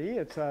security.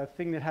 It's a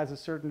thing that has a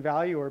certain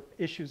value or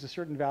issues a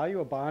certain value.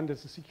 A bond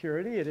is a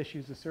security. It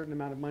issues a certain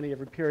amount of money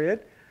every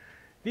period.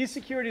 These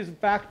securities are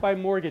backed by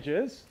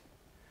mortgages.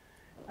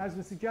 As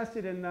was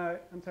suggested in the,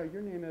 I'm sorry,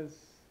 your name is?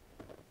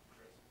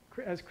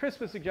 As Chris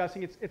was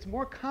suggesting, it's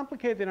more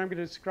complicated than I'm going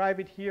to describe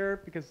it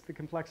here because the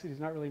complexity is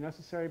not really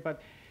necessary.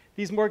 But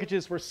these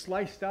mortgages were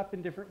sliced up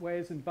in different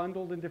ways and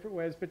bundled in different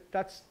ways, but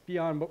that's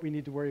beyond what we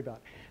need to worry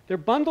about. They're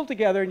bundled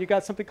together, and you've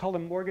got something called a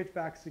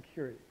mortgage-backed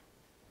security.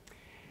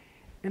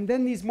 And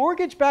then these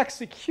mortgage-backed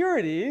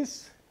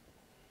securities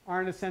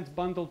are, in a sense,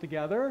 bundled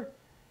together.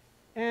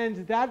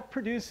 And that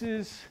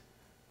produces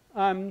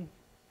a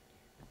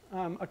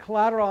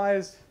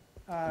collateralized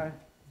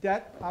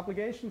debt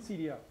obligation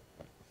CDO.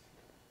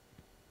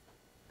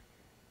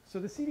 So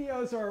the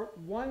CDOs are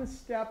one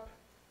step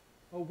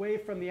away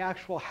from the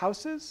actual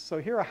houses. So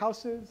here are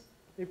houses.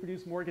 They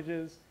produce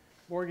mortgages.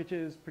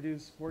 Mortgages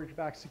produce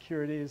mortgage-backed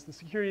securities. The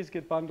securities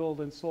get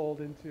bundled and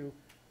sold into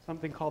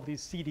something called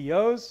these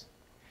CDOs.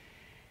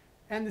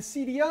 And the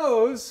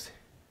CDOs,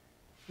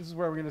 this is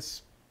where we're going to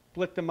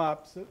split them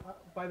up. So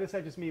by this,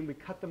 I just mean we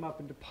cut them up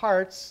into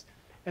parts.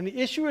 And the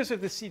issuers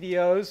of the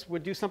CDOs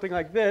would do something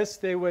like this.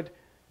 They would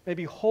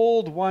maybe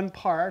hold one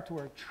part,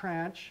 or a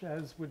tranche,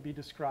 as would be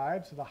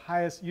described. So the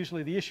highest,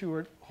 usually the issuer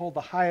would hold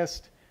the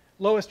highest,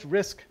 lowest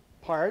risk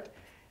part,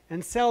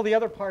 and sell the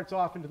other parts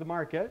off into the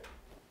market.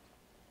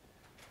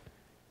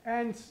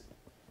 And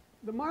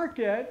the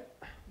market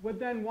would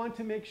then want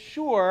to make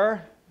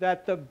sure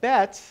that the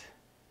bet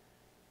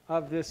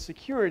of this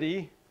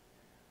security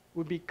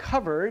would be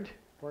covered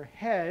or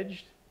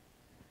hedged.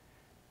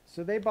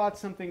 So they bought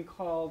something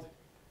called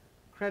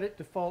credit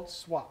default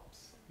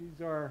swaps.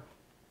 These are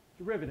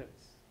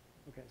derivatives.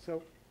 Okay,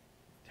 so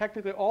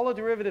technically all a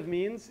derivative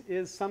means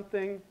is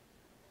something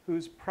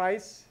whose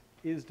price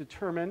is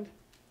determined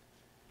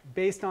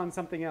based on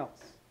something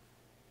else.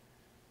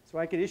 So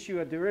I could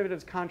issue a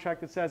derivatives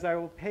contract that says I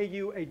will pay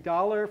you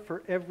 $1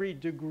 for every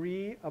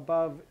degree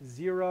above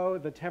 0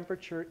 the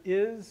temperature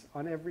is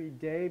on every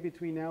day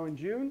between now and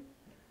June.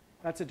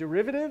 That's a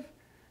derivative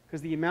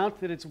because the amount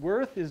that it's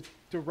worth is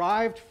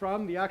derived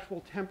from the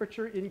actual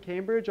temperature in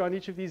Cambridge on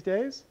each of these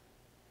days.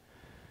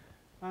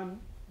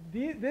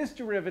 This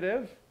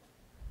derivative,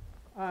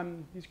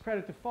 these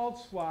credit default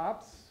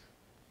swaps,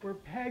 were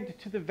pegged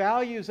to the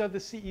values of the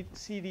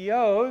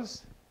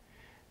CDOs,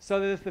 so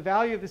that if the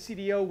value of the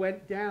CDO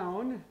went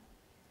down,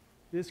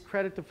 this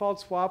credit default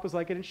swap was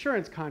like an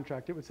insurance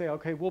contract. It would say,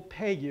 okay, we'll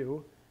pay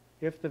you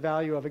if the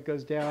value of it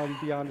goes down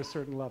beyond a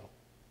certain level.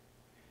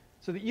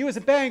 So that you as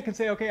a bank can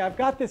say, okay, I've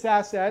got this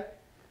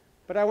asset,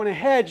 but I want to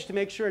hedge to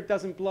make sure it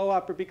doesn't blow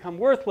up or become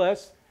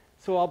worthless,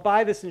 so I'll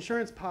buy this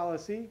insurance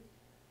policy,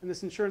 and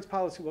this insurance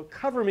policy will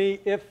cover me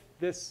if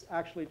this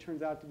actually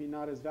turns out to be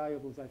not as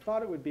valuable as I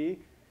thought it would be.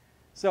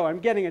 So I'm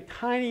getting a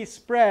tiny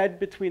spread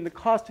between the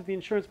cost of the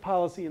insurance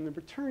policy and the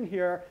return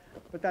here,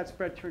 but that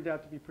spread turned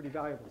out to be pretty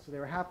valuable. So they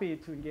were happy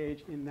to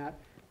engage in that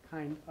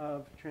kind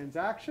of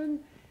transaction.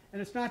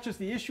 And it's not just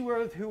the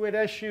issuer who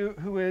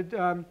would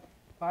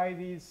buy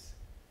these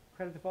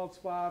credit default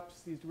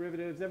swaps, these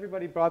derivatives.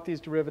 Everybody bought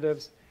these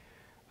derivatives.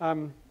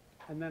 And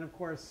then, of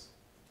course,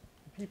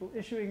 the people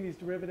issuing these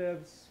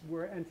derivatives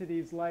were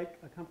entities like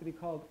a company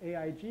called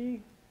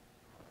AIG.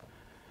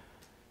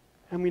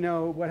 And we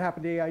know what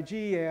happened to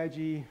AIG.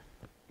 AIG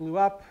blew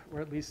up, or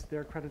at least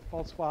their credit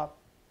default swap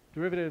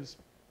derivatives,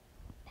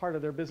 part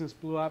of their business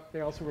blew up.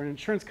 They also were an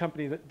insurance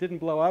company that didn't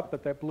blow up,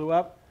 but that blew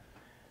up.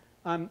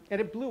 And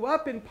it blew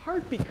up in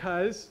part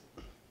because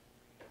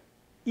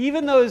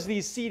even though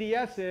these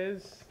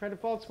CDSs, credit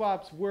default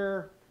swaps,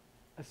 were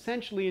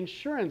essentially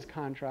insurance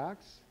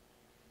contracts,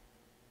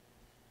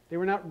 they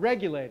were not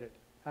regulated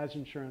as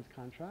insurance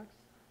contracts.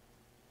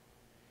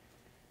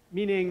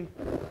 Meaning,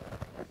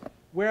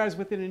 whereas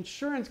with an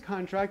insurance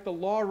contract, the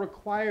law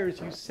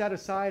requires you set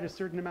aside a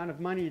certain amount of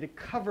money to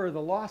cover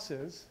the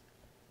losses.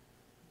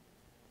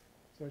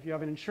 So if you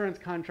have an insurance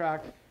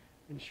contract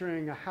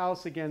insuring a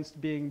house against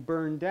being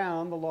burned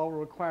down, the law will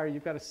require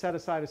you've got to set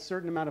aside a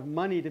certain amount of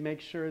money to make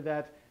sure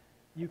that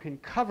you can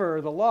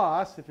cover the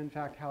loss if, in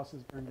fact, house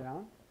is burned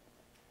down.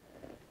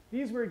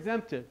 These were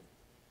exempted.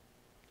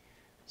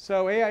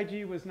 So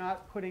AIG was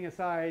not putting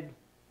aside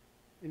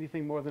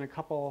anything more than a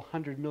couple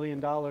 $100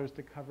 million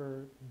to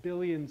cover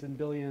billions and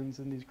billions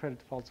in these credit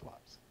default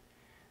swaps.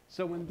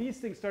 So when these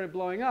things started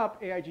blowing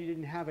up, AIG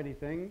didn't have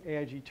anything.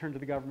 AIG turned to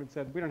the government and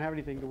said, we don't have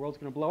anything, the world's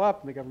going to blow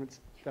up, and the government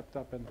stepped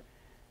up and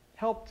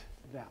helped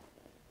them.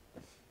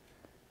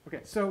 Okay,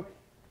 so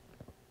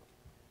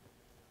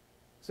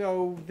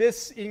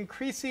this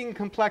increasing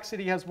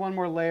complexity has one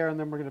more layer, and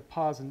then we're going to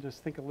pause and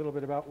just think a little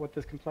bit about what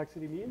this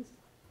complexity means.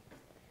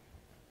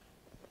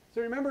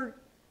 So remember,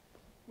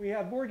 we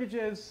have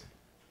mortgages,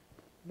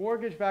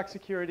 mortgage-backed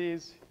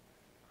securities,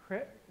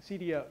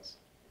 CDOs.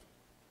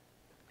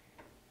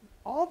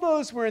 All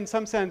those were in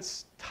some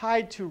sense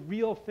tied to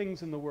real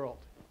things in the world.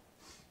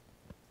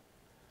 In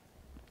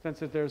the sense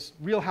that there's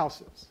real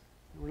houses.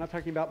 We're not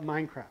talking about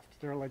Minecraft.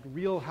 There are like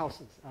real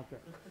houses out there.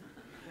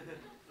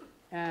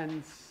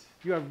 And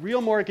you have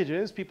real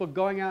mortgages, people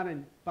going out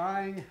and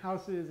buying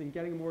houses and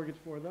getting a mortgage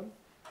for them.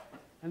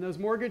 And those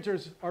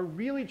mortgages are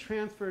really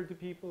transferred to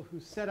people who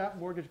set up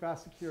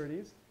mortgage-backed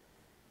securities.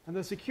 And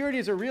the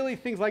securities are really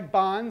things like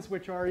bonds,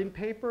 which are in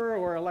paper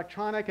or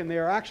electronic, and they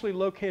are actually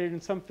located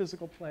in some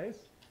physical place.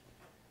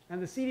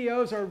 And the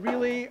CDOs are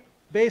really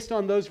based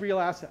on those real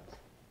assets.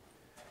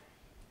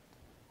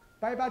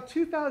 By about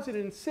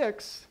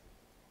 2006,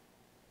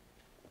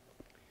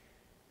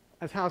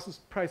 as houses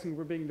pricing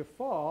were beginning to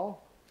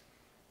fall,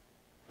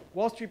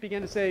 Wall Street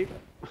began to say,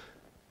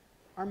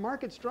 our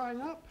market's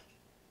drying up.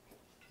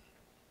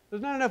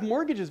 There's not enough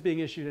mortgages being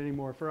issued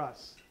anymore for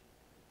us.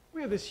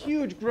 we have this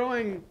huge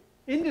growing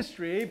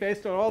industry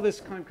based on all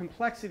this kind of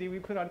complexity we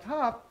put on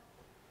top.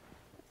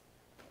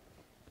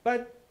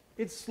 But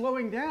it's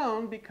slowing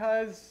down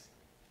because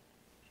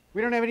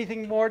we don't have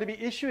anything more to be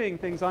issuing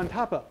things on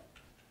top of.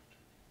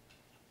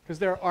 Because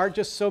there are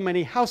just so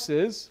many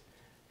houses,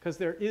 because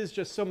there is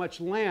just so much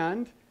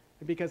land,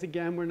 and because,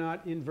 again, we're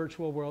not in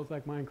virtual worlds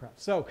like Minecraft.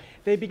 So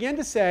they began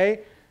to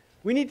say,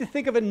 we need to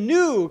think of a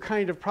new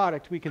kind of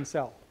product we can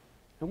sell.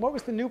 And what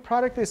was the new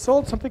product they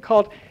sold? Something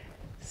called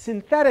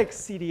synthetic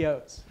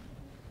CDOs,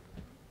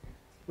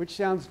 which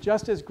sounds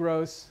just as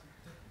gross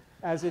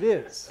as it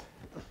is.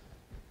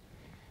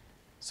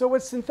 So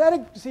what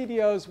synthetic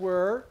CDOs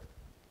were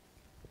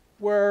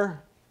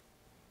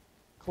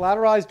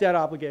collateralized debt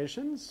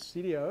obligations,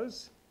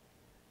 CDOs,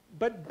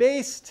 but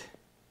based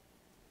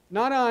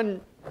not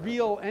on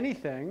real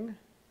anything.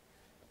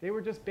 They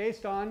were just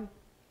based on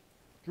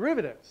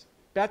derivatives,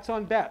 bets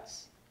on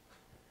bets,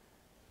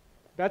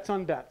 bets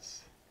on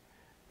bets.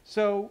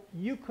 So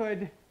you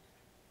could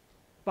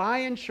buy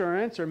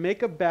insurance or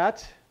make a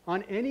bet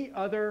on any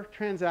other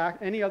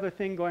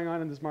thing going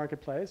on in this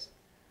marketplace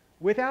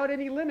without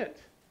any limit.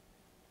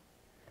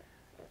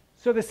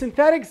 So the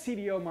synthetic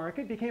CDO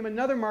market became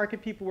another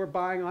market people were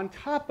buying on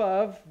top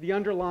of the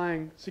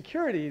underlying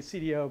securities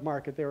CDO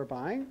market they were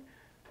buying.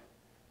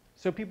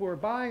 So people were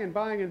buying and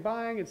buying and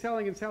buying and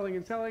selling and selling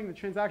and selling. The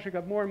transaction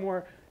got more and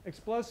more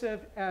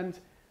explosive, and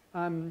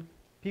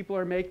people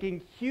are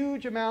making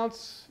huge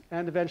amounts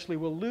and eventually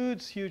will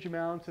lose huge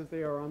amounts as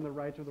they are on the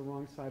right or the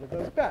wrong side of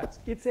those bets.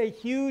 It's a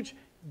huge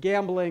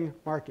gambling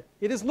market.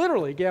 It is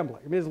literally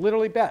gambling. I mean, it's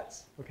literally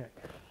bets. Okay.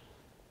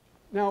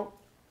 Now,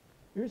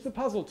 here's the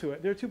puzzle to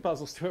it. There are two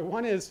puzzles to it.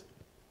 One is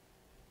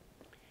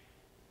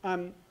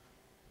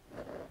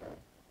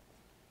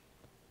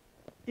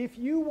if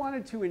you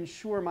wanted to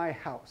insure my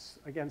house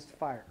against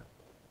fire,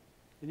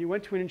 and you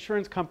went to an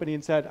insurance company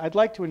and said, I'd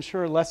like to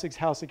insure Lessig's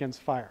house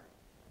against fire,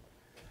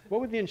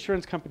 what would the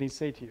insurance company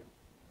say to you?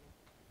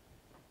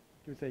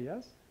 You would say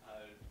yes?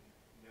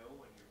 No,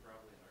 when you're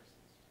probably an arsonist.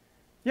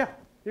 Yeah.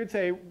 You would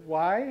say,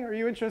 why are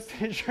you interested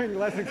in insuring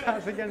Lessig's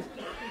house against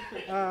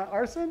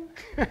arson?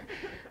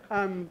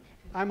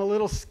 I'm a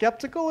little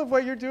skeptical of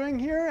what you're doing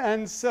here.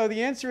 And so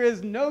the answer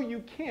is no, you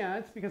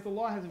can't, because the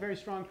law has a very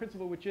strong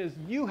principle, which is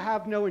you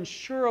have no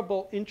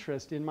insurable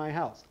interest in my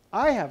house.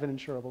 I have an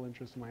insurable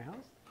interest in my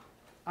house.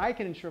 I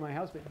can insure my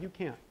house, but you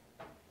can't.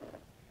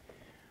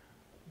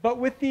 But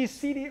with these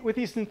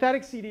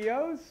synthetic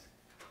CDOs,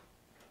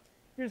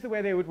 here's the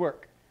way they would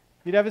work.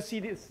 You'd have a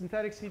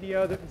synthetic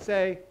CDO that would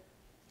say,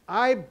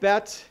 I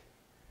bet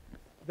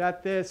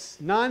that this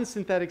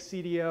non-synthetic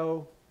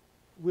CDO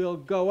will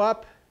go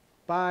up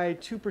by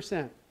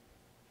 2%.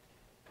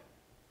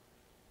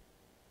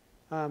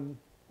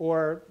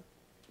 Or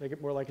make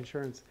it more like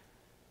insurance.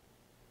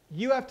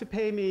 You have to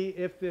pay me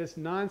if this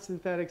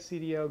non-synthetic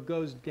CDO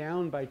goes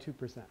down by 2%.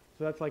 So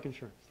that's like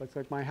insurance. That's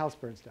like my house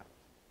burns down.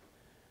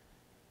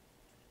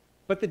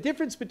 But the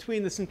difference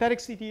between the synthetic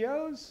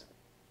CDOs,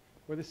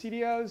 or the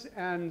CDOs,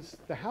 and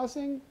the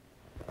housing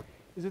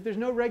is that there's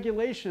no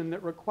regulation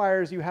that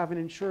requires you have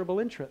an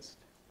insurable interest.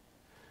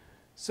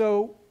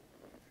 So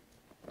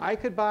I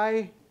could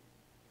buy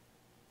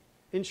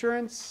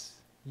insurance,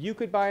 you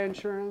could buy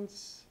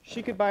insurance,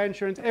 she could buy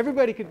insurance,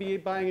 everybody could be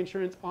buying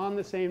insurance on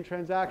the same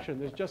transaction.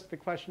 There's just the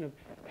question of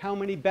how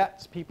many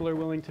bets people are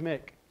willing to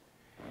make.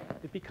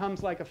 It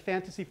becomes like a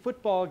fantasy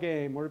football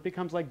game, or it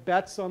becomes like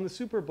bets on the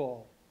Super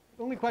Bowl.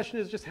 The only question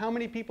is just how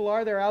many people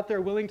are there out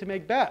there willing to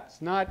make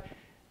bets, not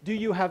do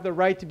you have the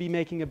right to be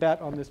making a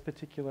bet on this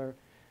particular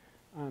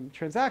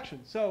transaction.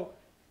 So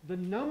the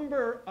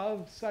number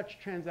of such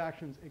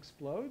transactions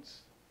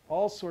explodes.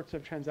 All sorts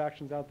of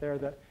transactions out there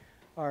that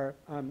are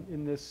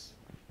in this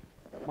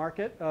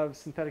market of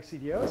synthetic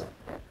CDOs.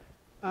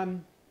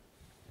 And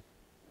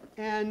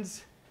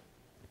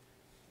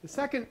the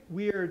second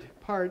weird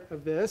part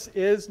of this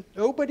is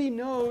nobody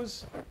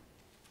knows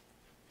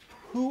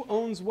who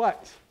owns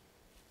what.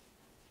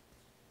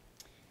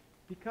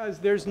 Because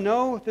there's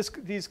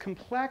these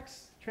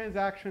complex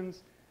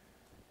transactions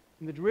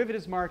in the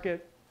derivatives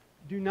market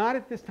do not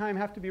at this time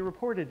have to be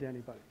reported to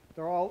anybody.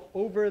 They're all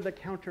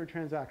over-the-counter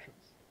transactions,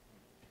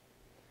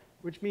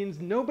 which means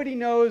nobody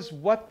knows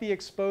what the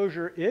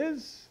exposure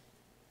is.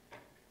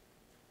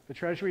 The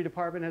Treasury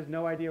Department has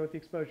no idea what the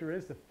exposure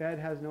is. The Fed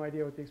has no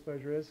idea what the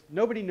exposure is.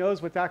 Nobody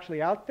knows what's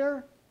actually out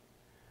there.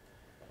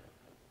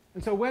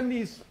 And so when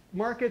these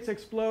markets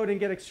explode and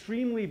get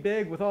extremely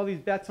big with all these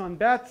bets on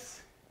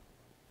bets,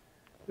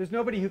 there's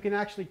nobody who can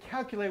actually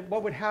calculate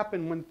what would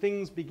happen when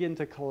things begin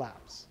to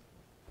collapse.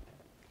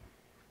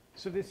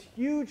 So this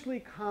hugely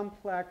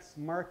complex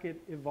market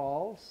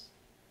evolves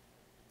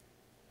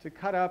to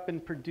cut up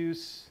and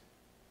produce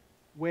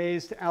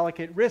ways to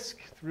allocate risk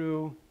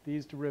through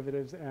these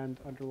derivatives and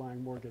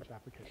underlying mortgage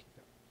applications.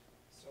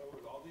 So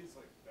with all these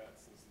like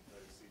bets and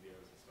synthetic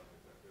CDOs and stuff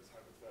like that, there's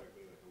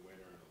hypothetically like a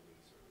winner and a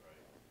loser,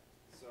 right?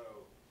 So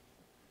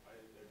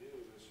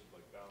ideally this should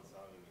like balance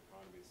out in an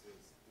economy. So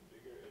the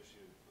bigger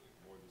issue like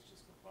more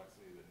just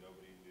complexity that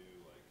nobody knew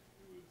like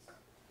who was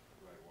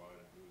who had what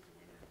and who was the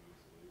winner and who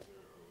was the loser.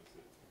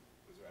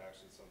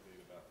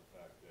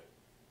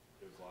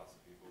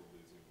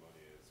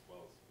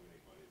 well as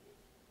winning money that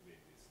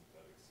made these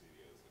synthetic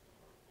CDOs like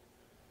a harmful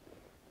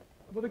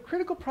thing? Well, the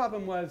critical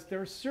problem was there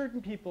were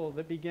certain people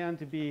that began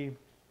to be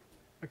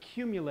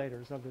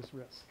accumulators of this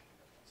risk.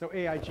 So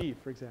AIG,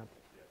 for example.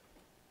 Yeah.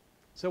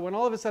 So when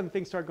all of a sudden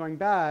things start going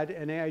bad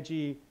and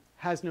AIG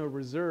has no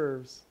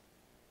reserves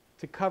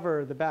to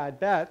cover the bad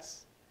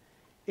bets,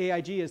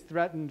 AIG is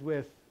threatened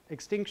with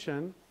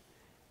extinction.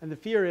 And the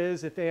fear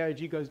is if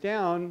AIG goes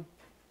down,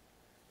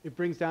 it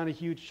brings down a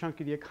huge chunk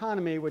of the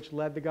economy, which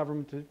led the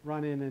government to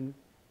run in and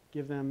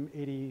give them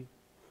 $80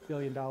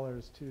 billion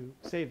to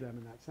save them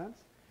in that sense.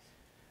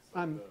 It's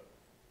like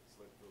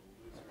the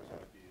losers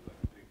might be like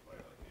a big player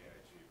like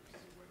AIG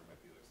versus the winner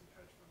might be like some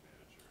hedge fund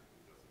manager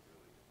who doesn't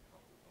really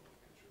help the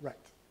public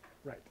interest.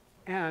 Right, right.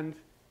 And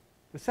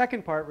the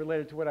second part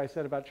related to what I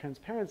said about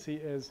transparency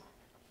is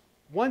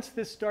once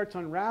this starts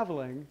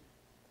unraveling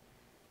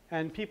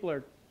and people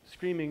are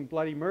screaming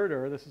bloody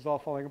murder, this is all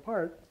falling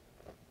apart,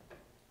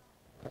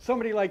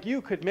 somebody like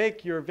you could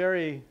make your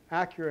very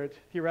accurate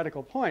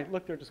theoretical point.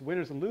 Look, they're just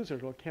winners and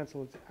losers. We'll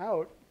cancel it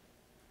out.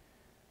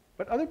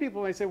 But other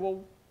people may say,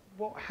 well,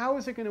 how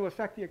is it going to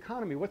affect the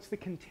economy? What's the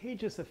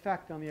contagious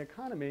effect on the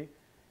economy?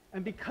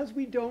 And because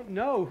we don't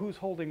know who's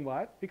holding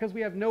what, because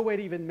we have no way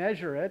to even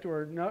measure it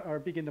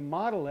or begin to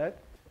model it,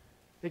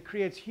 it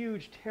creates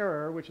huge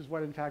terror, which is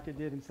what, in fact, it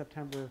did in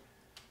September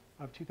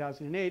of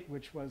 2008,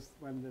 which was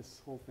when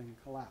this whole thing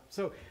collapsed.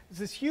 So it's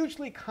this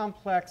hugely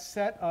complex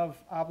set of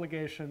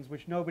obligations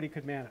which nobody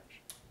could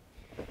manage.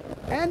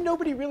 And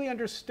nobody really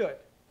understood.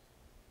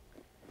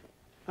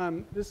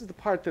 This is the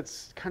part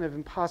that's kind of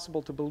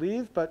impossible to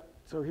believe, but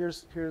so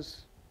here's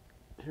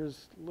a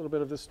little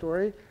bit of the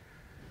story.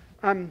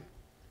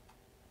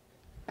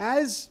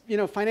 As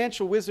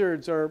financial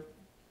wizards are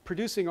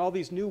producing all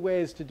these new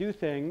ways to do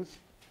things,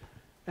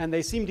 and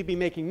they seem to be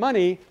making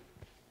money,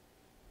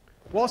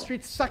 Wall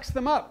Street sucks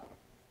them up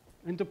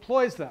and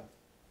deploys them.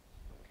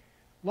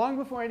 Long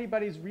before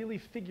anybody's really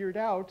figured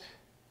out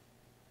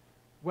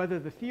whether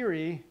the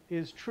theory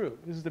is true.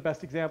 This is the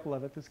best example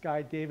of it, this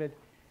guy, David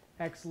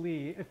X.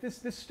 Lee. If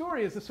this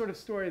story is the sort of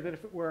story that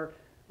if it were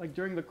like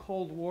during the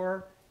Cold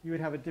War, you would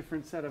have a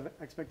different set of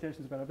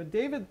expectations about it. But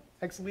David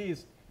X. Lee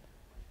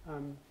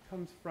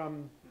comes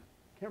from,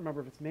 I can't remember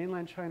if it's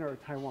mainland China or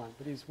Taiwan,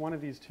 but he's one of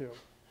these two.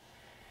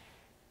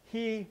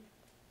 He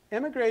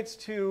emigrates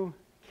to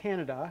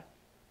Canada.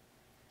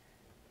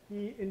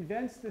 He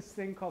invents this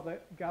thing called the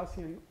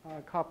Gaussian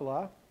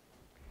copula.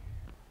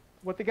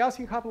 What the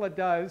Gaussian copula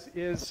does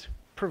is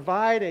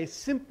provide a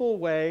simple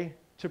way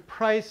to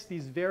price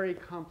these very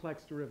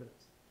complex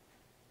derivatives.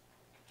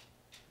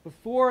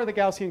 Before the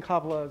Gaussian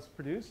copula is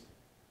produced,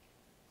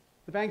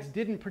 the banks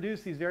didn't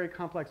produce these very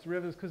complex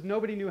derivatives because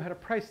nobody knew how to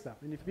price them.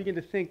 And if you begin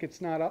to think,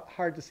 it's not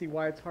hard to see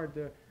why it's hard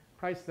to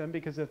price them,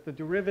 because if the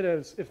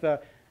derivatives,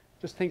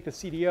 just think the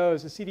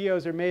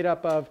CDOs are made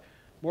up of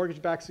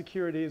mortgage-backed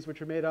securities,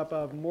 which are made up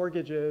of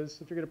mortgages.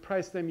 If you're going to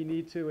price them, you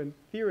need to, in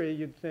theory,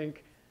 you'd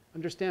think,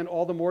 understand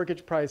all the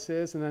mortgage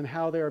prices and then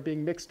how they are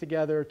being mixed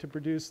together to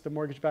produce the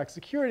mortgage-backed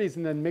securities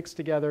and then mixed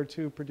together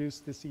to produce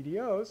the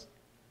CDOs.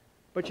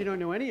 But you don't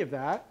know any of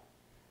that.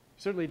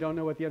 You certainly don't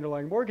know what the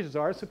underlying mortgages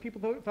are, so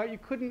people thought you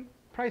couldn't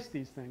price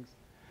these things.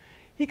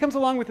 He comes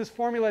along with this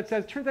formula that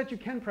says, turns out you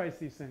can price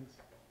these things.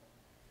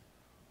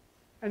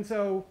 And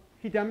so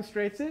he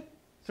demonstrates it.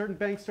 Certain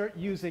banks start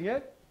using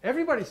it.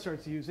 Everybody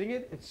starts using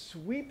it. It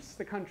sweeps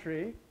the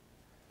country.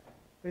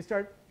 They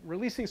start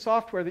releasing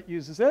software that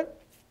uses it.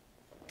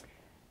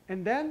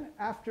 And then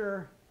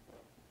after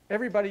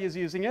everybody is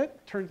using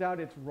it, turns out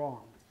it's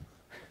wrong.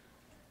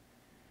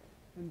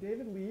 And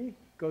David Lee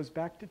goes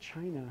back to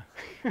China.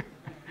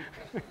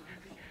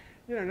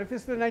 And if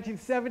this is the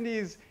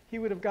 1970s, he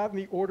would have gotten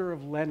the Order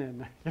of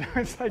Lenin.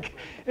 It's like,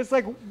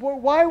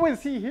 why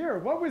was he here?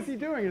 What was he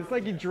doing? It's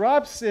like he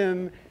drops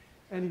in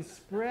and he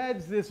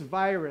spreads this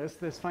virus,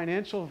 this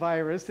financial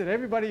virus that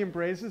everybody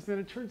embraces, and then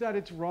it turns out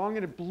it's wrong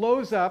and it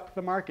blows up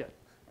the market.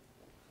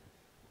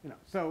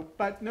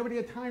 But nobody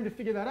had time to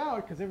figure that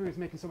out because everybody's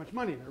making so much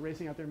money. They're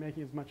racing out there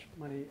making as much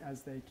money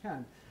as they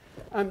can.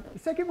 The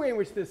second way in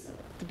which this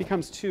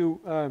becomes too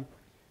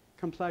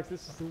complex,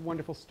 this is a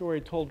wonderful story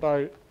told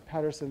by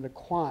Patterson, the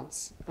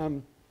quants.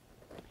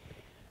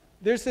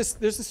 There's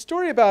this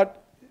story about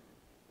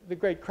the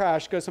Great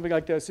Crash. Goes something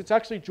like this. It's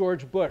actually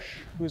George Bush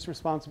who's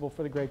responsible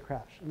for the Great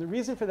Crash. And the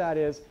reason for that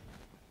is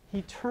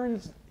he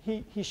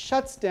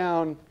shuts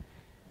down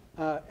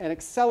an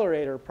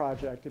accelerator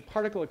project, a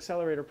particle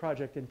accelerator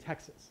project in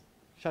Texas.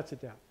 Shuts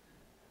it down.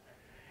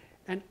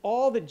 And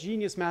all the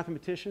genius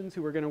mathematicians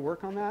who were going to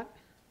work on that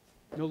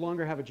no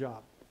longer have a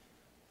job.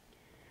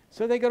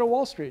 So they go to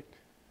Wall Street.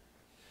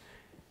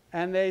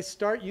 And they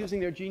start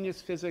using their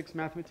genius physics,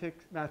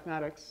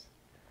 mathematics,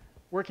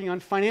 working on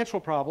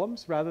financial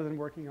problems rather than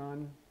working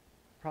on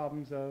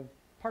problems of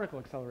particle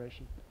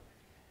acceleration.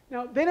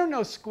 Now, they don't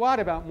know squat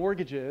about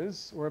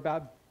mortgages or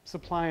about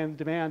supply and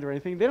demand or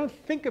anything. They don't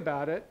think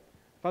about it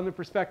from the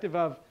perspective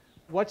of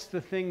what's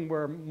the thing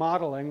we're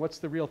modeling, what's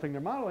the real thing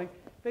they're modeling.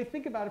 They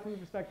think about it from the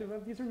perspective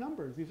of these are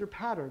numbers, these are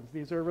patterns,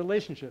 these are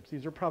relationships,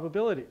 these are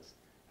probabilities.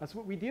 That's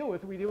what we deal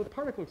with. We deal with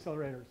particle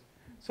accelerators.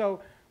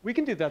 So we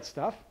can do that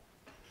stuff.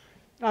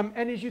 And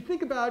as you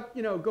think about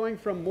going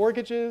from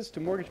mortgages to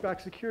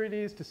mortgage-backed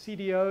securities to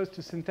CDOs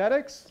to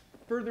synthetics,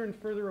 further and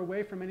further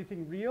away from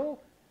anything real,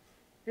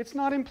 it's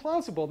not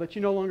implausible that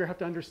you no longer have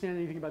to understand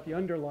anything about the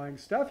underlying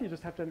stuff. You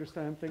just have to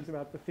understand things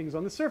about the things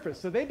on the surface.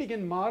 So they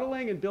begin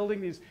modeling and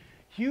building these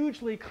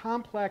hugely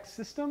complex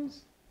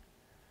systems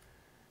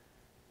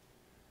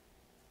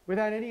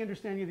without any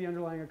understanding of the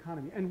underlying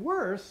economy. And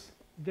worse,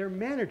 their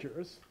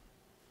managers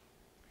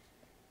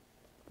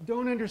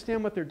don't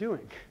understand what they're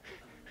doing.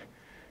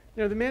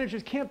 The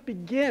managers can't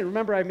begin.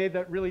 Remember, I made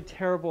that really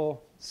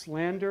terrible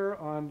slander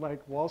on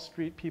Wall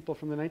Street people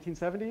from the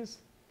 1970s?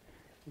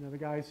 The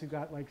guys who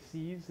got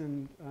C's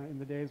in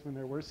the days when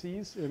there were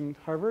C's in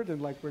Harvard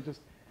and were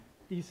just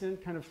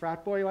decent kind of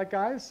frat boy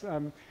guys.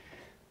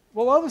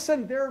 Well, all of a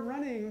sudden they're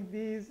running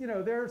these,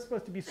 they're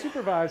supposed to be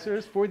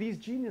supervisors for these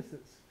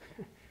geniuses.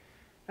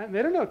 And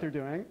they don't know what they're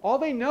doing. All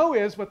they know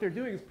is what they're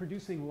doing is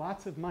producing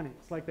lots of money.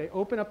 It's like they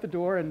open up the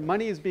door and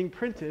money is being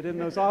printed in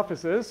those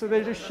offices. So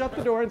they just shut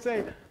the door and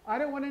say, I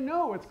don't want to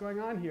know what's going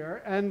on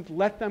here, and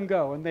let them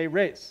go. And they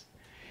race.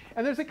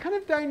 And there's a kind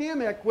of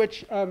dynamic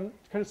which kind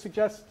of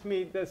suggests to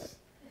me this,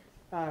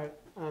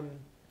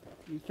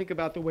 you think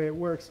about the way it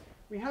works.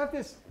 We have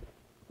this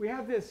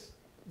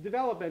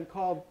development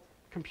called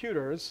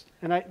computers.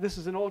 And this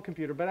is an old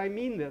computer, but I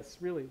mean this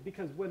really,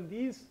 because when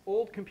these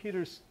old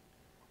computers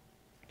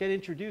get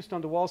introduced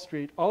onto Wall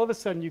Street, all of a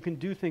sudden you can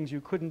do things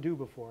you couldn't do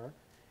before.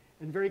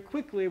 And very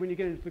quickly, when you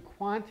get into the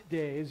quant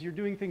days, you're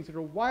doing things that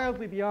are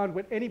wildly beyond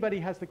what anybody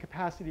has the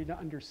capacity to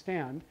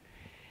understand.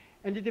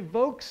 And it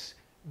evokes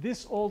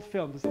this old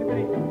film. Does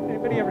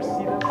anybody ever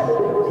see this?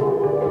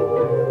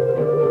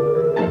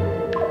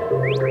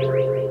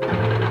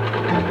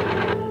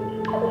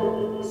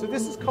 So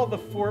this is called the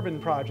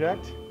Forbin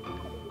Project.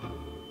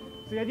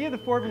 So the idea of the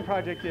Forbin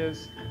Project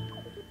is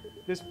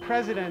this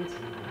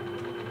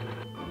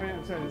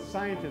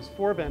scientist,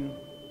 Forbin,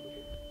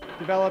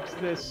 develops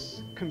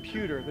this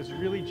computer, this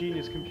really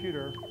genius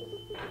computer.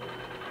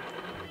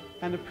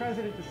 And the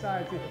president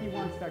decides if he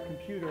wants that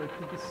computer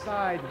to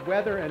decide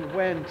whether and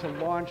when to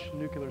launch a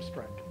nuclear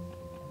strike.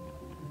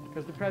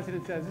 Because the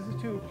president says, this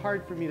is too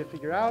hard for me to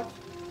figure out,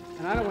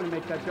 and I don't want to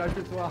make that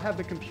judgment, so I'll have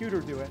the computer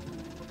do it.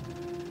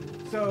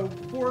 So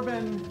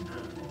Forbin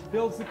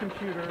builds the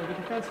computer. The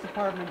Defense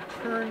Department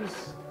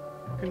turns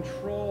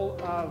control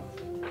of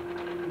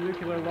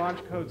nuclear launch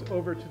codes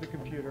over to the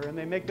computer, and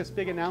they make this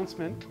big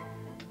announcement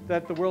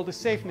that the world is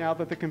safe now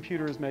that the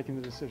computer is making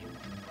the decision.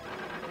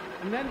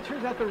 And then it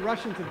turns out the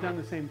Russians have done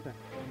the same thing.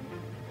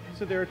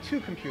 So there are two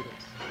computers.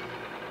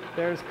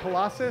 There's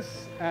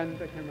Colossus, and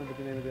I can't remember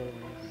the name of the other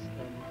one.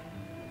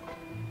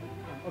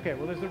 Okay,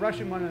 well, there's the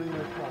Russian one, and then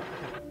there's Colossus.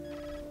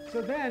 Okay.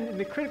 So then, in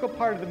the critical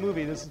part of the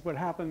movie, this is what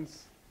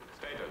happens.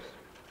 Status.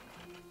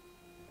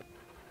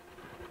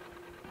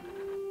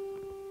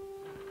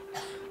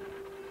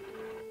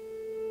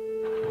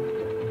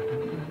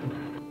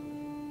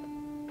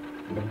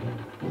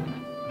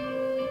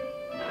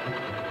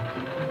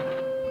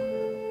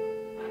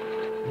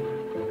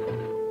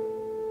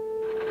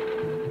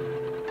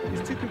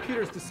 These two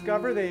computers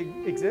discover they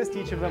exist.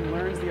 Each of them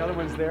learns the other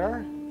one's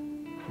there.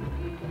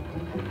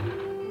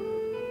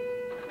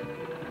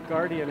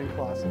 Guardian and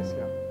Colossus,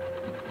 yeah.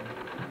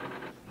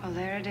 Well,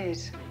 there it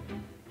is.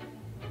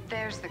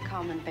 There's the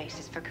common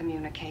basis for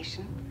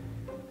communication.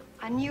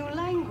 A new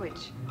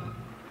language.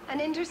 An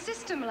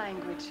inter-system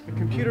language. The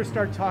computers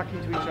start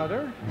talking to each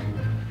other.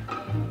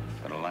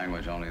 But a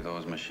language only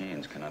those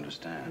machines can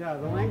understand. Yeah,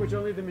 the language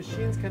only the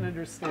machines can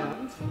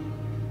understand.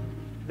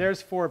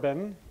 There's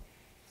Forbin.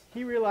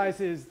 He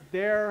realizes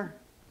they're,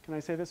 can I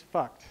say this?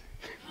 Fucked.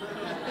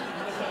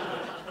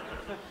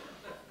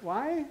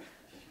 Why?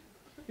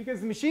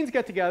 Because the machines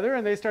get together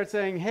and they start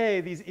saying,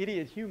 hey, these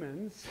idiot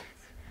humans,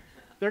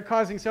 they're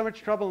causing so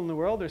much trouble in the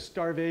world. There's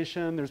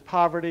starvation, there's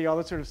poverty, all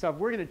that sort of stuff.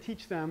 We're going to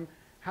teach them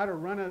how to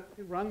run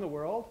the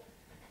world.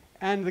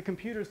 And the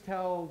computers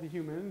tell the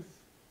humans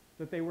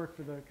that they work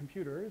for the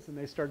computers, and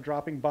they start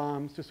dropping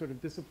bombs to sort of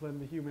discipline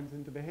the humans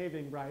into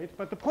behaving right.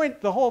 But the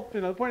point of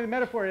the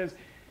metaphor is,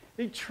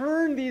 they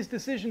turn these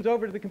decisions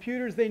over to the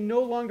computers. They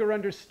no longer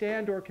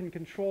understand or can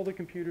control the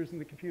computers,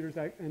 and the computers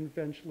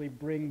eventually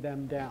bring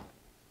them down.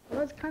 Well,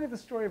 that's kind of the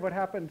story of what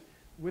happened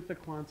with the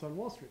quants on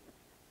Wall Street.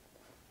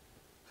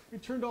 We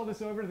turned all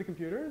this over to the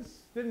computers,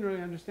 didn't really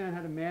understand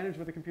how to manage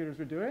what the computers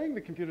were doing.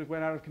 The computers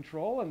went out of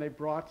control, and they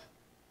brought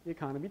the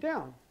economy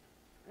down.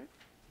 Right?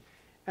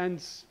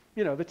 And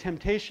the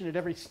temptation at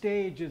every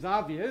stage is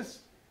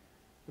obvious.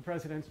 The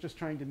president's just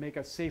trying to make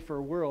a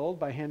safer world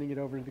by handing it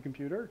over to the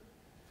computer.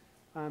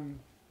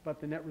 But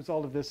the net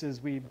result of this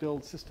is we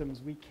build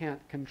systems we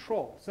can't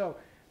control. So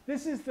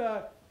this is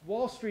the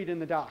Wall Street in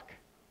the dock.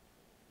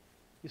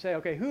 You say,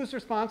 okay, who's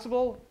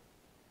responsible?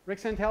 Rick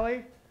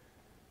Santelli?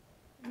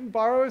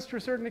 Borrowers to a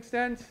certain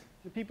extent.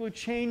 The people who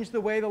changed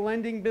the way the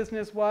lending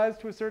business was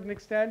to a certain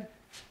extent.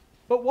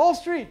 But Wall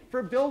Street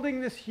for building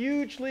this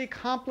hugely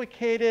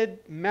complicated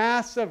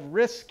mass of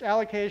risk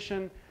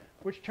allocation,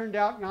 which turned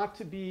out not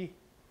to be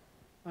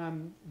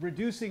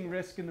reducing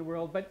risk in the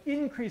world, but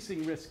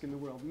increasing risk in the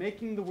world,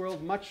 making the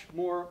world much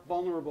more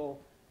vulnerable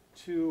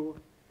to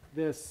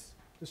this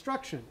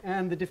destruction.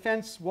 And the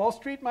defense Wall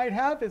Street might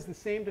have is the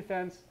same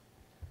defense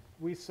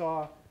we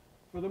saw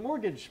for the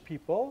mortgage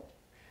people.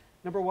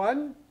 Number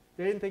one,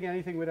 they didn't think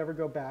anything would ever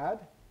go bad.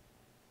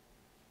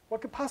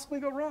 What could possibly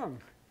go wrong,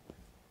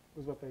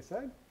 was what they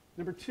said.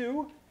 Number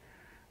two,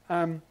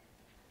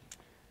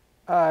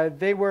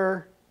 they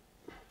were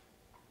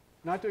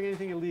not doing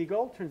anything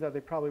illegal. Turns out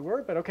they probably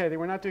were, but okay, they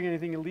were not doing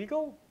anything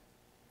illegal.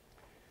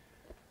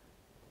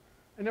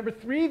 And number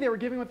three, they were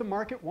giving what the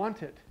market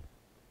wanted.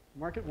 The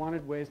market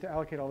wanted ways to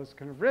allocate all this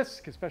kind of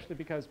risk, especially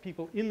because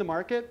people in the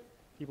market,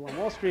 people on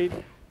Wall Street,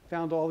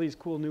 found all these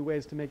cool new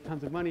ways to make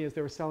tons of money as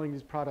they were selling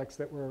these products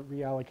that were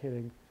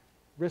reallocating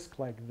risk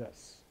like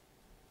this.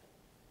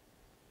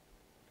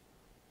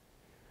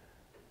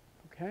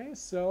 Okay,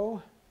 so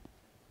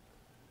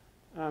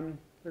there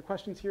are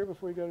questions here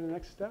before we go to the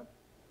next step?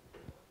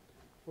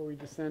 Before we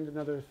descend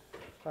another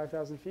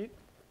 5,000 feet?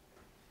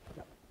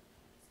 Yeah.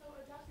 So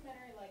a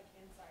documentary like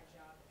Inside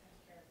Job kind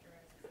of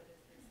characterizes it as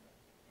this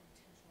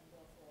intentional,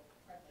 willful,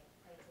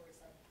 predatory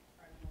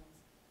subprime loans.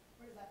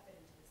 Where does that fit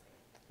into this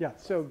area? Yeah,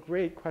 so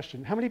great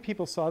question. How many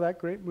people saw that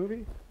great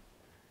movie?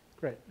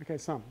 Great, okay,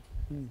 some.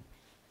 Maybe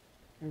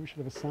we should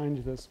have assigned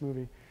you this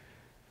movie.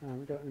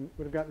 Would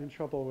have gotten in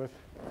trouble with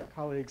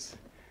colleagues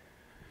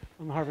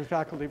on the Harvard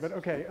faculty, but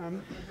okay.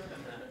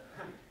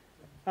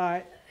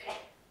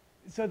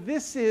 So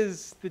this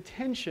is the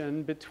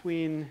tension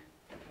between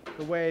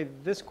the way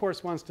this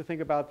course wants to think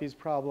about these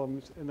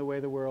problems and the way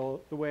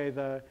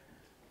the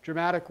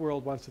dramatic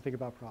world wants to think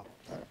about problems.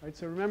 Right?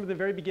 So remember the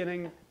very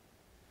beginning,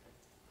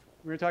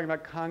 we were talking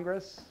about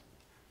Congress.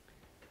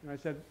 And I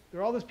said,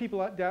 there are all those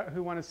people out there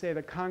who want to say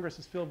that Congress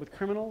is filled with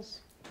criminals,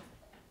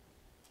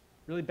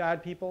 really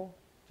bad people,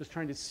 just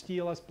trying to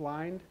steal us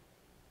blind.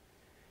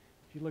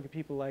 If you look at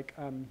people like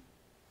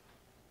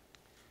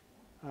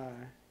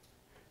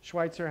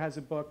Schweitzer has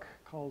a book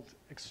called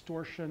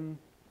Extortion,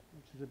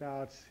 which is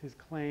about his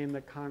claim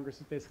that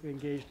Congress is basically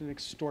engaged in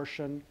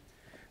extortion.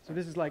 So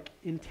this is like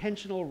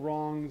intentional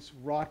wrongs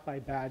wrought by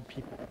bad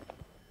people.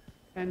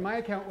 And my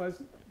account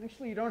was,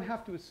 actually, you don't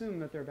have to assume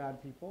that they're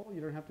bad people.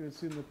 You don't have to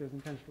assume that there's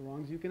intentional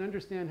wrongs. You can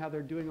understand how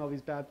they're doing all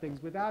these bad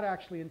things without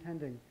actually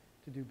intending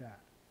to do bad.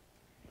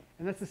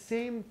 And that's the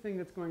same thing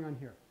that's going on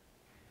here.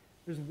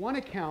 There's one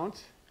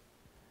account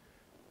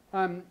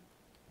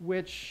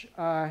which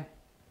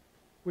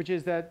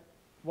is that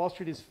Wall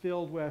Street is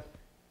filled with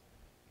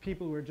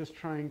people who are just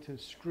trying to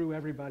screw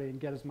everybody and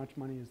get as much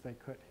money as they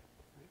could.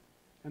 Right?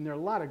 And there are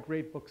a lot of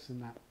great books in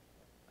that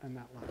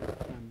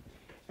line.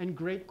 And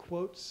great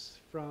quotes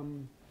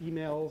from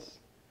emails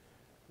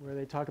where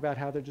they talk about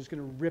how they're just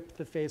going to rip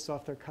the face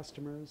off their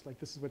customers. Like,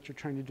 this is what you're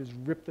trying to do, is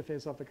rip the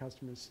face off the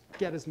customers,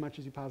 get as much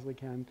as you possibly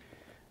can.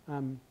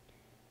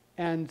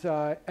 And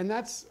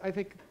that's, I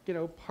think,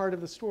 part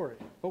of the story.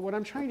 But what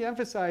I'm trying to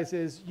emphasize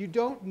is you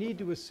don't need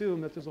to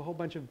assume that there's a whole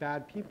bunch of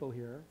bad people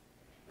here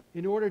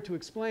in order to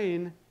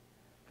explain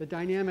the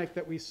dynamic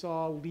that we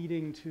saw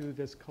leading to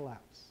this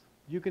collapse.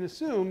 You can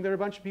assume there are a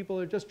bunch of people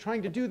who are just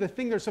trying to do the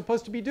thing they're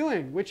supposed to be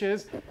doing, which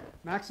is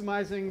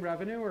maximizing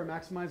revenue or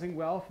maximizing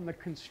wealth from the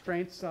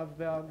constraints of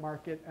the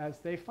market as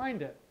they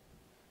find it.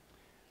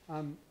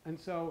 And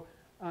so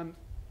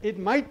it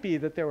might be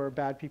that there were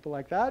bad people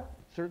like that.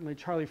 Certainly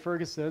Charlie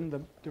Ferguson,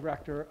 the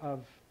director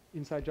of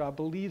Inside Job,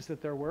 believes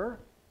that there were.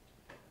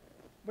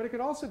 But it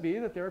could also be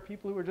that there are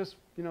people who are just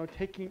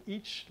taking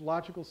each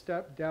logical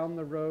step down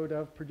the road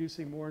of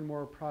producing more and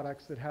more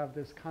products that have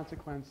this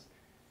consequence,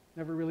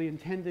 never really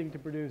intending to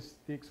produce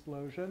the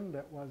explosion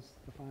that was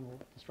the final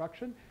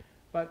destruction,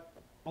 but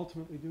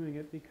ultimately doing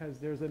it because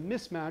there's a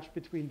mismatch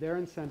between their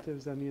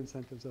incentives and the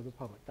incentives of the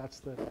public.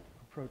 That's the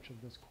approach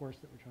of this course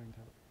that we're trying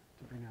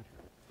to bring out here.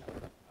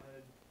 Yeah.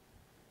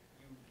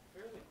 You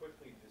fairly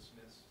quickly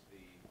dismissed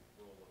the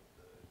role of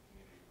the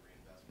Community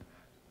Reinvestment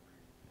Act and the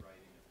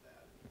rewriting of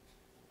that in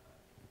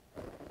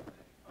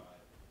 1995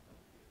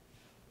 under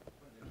the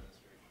Clinton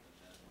administration, and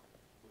then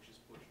Bush's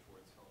push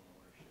towards home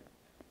ownership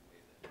and the way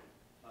that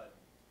HUD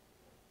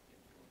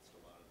influenced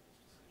a lot of those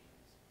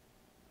decisions.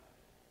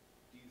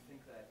 Do you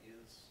think that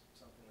is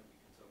something that we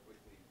can so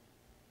quickly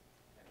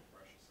kind of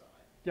brush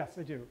aside? Yes,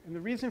 I do. And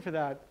the reason for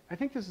that, I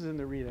think this is in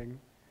the reading.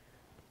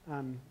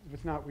 If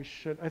it's not, we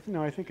should.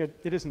 No, I think it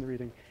is in the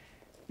reading.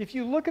 If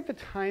you look at the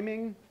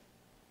timing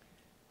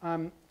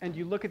and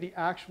you look at the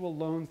actual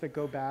loans that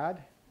go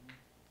bad,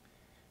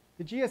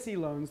 the GSE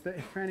loans, the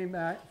Fannie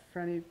Mae,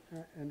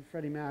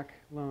 Freddie Mac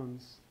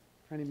loans,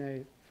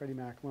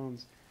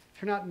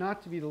 turn out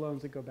not to be the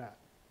loans that go bad.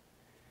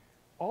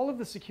 All of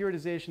the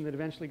securitization that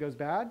eventually goes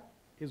bad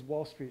is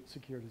Wall Street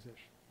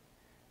securitization.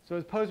 So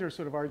as Posner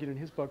sort of argued in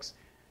his books,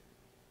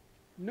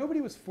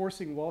 nobody was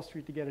forcing Wall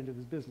Street to get into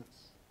this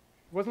business.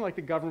 It wasn't like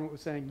the government was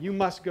saying, you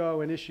must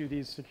go and issue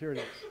these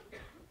securities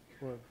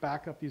or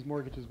back up these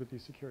mortgages with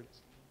these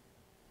securities.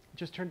 It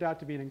just turned out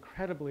to be an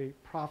incredibly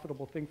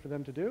profitable thing for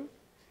them to do,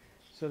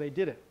 so they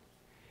did it.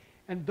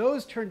 And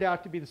those turned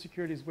out to be the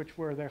securities which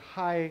were the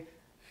high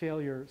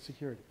failure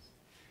securities.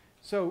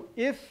 So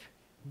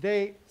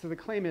the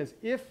claim is,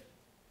 if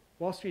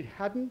Wall Street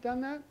hadn't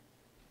done that,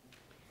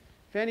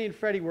 Fannie and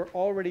Freddie were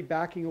already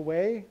backing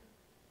away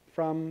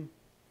from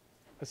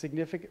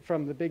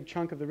from the big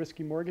chunk of the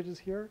risky mortgages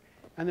here.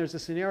 And there's a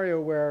scenario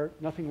where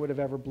nothing would have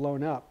ever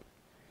blown up,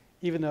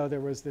 even though there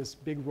was this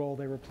big role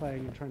they were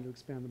playing in trying to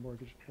expand the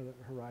mortgage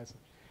horizon.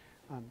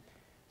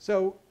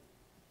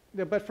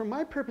 But for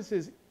my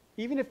purposes,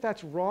 even if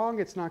that's wrong,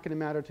 it's not going to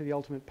matter to the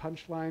ultimate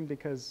punchline,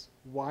 because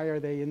why are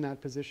they in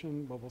that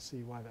position? Well, we'll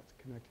see why that's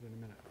connected in a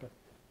minute. But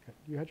okay.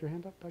 You had your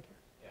hand up back here?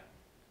 Yeah.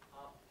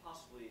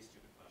 Possibly a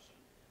stupid question,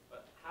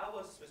 but how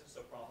was this business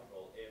so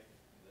profitable if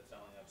the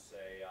selling of,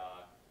 say,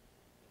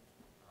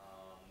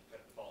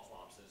 credit default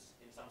swaps is,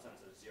 in some sense,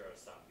 a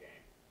zero-sum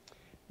game?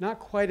 Not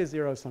quite a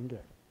zero-sum game,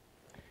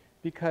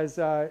 because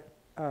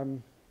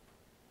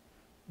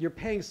you're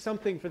paying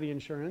something for the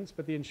insurance,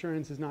 but the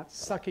insurance is not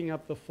sucking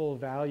up the full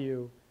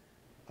value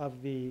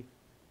of the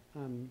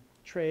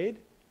trade.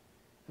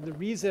 And the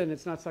reason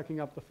it's not sucking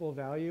up the full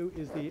value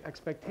is the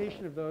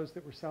expectation of those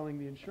that were selling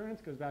the insurance,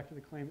 goes back to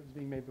the claim that was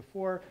being made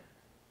before,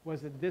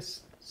 was that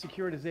this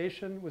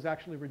securitization was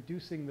actually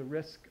reducing the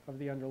risk of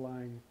the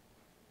underlying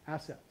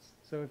assets.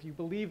 So if you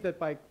believe that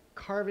by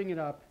carving it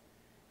up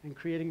and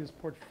creating this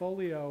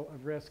portfolio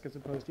of risk as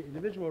opposed to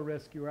individual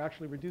risk, you are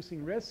actually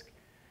reducing risk,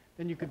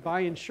 then you could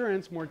buy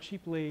insurance more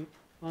cheaply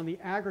on the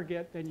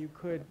aggregate than you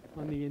could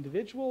on the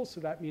individual.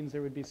 So that means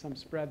there would be some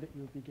spread that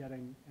you would be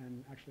getting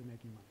and actually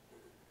making money.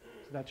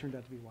 So that turned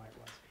out to be why it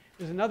was.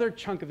 There's another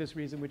chunk of this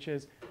reason, which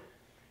is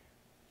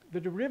the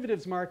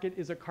derivatives market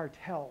is a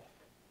cartel.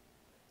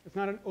 It's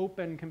not an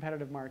open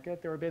competitive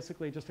market. There were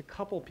basically just a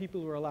couple people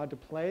who were allowed to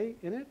play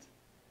in it.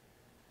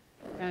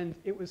 And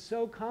it was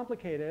so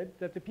complicated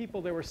that the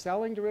people they were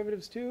selling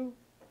derivatives to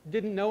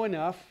didn't know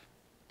enough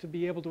to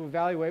be able to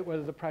evaluate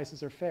whether the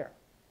prices are fair.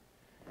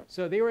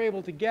 So they were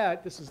able to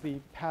get, this is the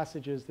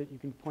passages that you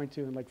can point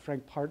to in like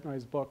Frank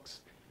Partnoy's books,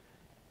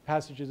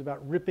 passages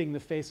about ripping the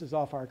faces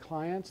off our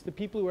clients. The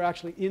people who were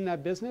actually in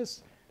that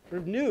business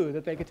sort of knew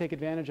that they could take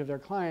advantage of their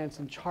clients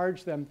and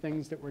charge them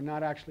things that were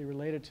not actually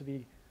related to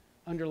the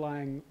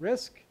underlying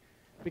risk,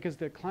 because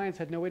the clients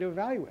had no way to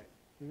evaluate.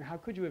 I mean, how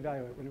could you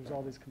evaluate when it was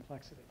all this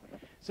complexity?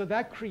 So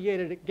that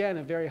created, again,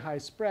 a very high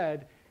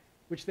spread,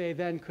 which they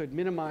then could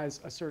minimize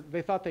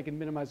they thought they could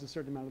minimize a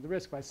certain amount of the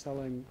risk by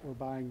selling or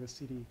buying the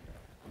CD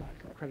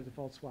credit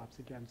default swaps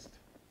against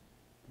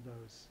that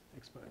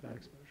exposure.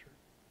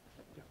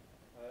 Yeah.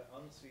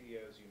 On the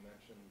CDOs, you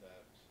mentioned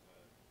that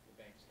the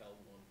banks held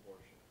one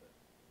portion of it.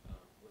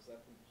 Was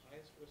that the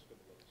highest risk or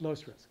the lowest risk?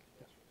 Lowest risk.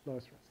 Yeah.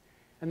 Lowest risk.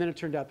 And then it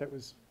turned out that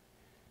was,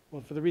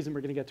 well, for the reason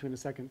we're going to get to in a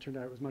second, it turned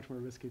out it was much more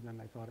risky than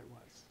they thought it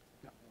was.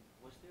 Yeah.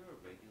 Was there a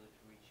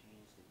regulatory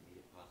change that made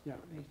it possible?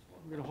 Yeah,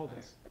 we're going to hold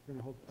this. We're going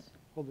to hold this.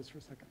 Hold this for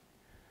a second.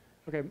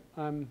 Okay,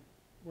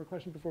 more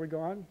questions before we go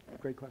on?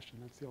 Great question.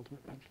 That's the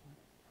ultimate punchline.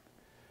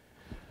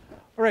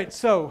 All right,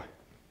 so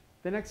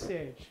the next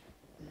stage,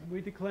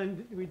 we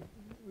descend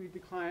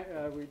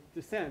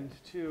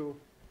to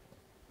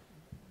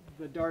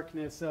the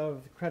darkness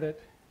of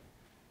credit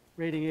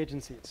rating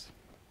agencies.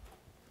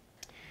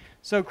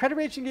 So credit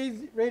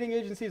rating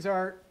agencies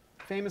are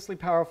famously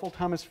powerful.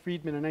 Thomas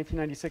Friedman in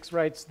 1996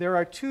 writes, "There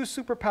are two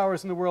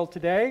superpowers in the world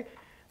today.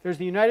 There's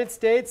the United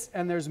States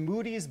and there's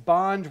Moody's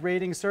Bond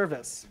Rating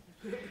Service.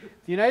 The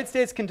United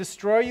States can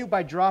destroy you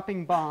by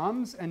dropping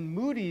bombs, and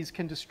Moody's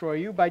can destroy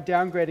you by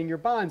downgrading your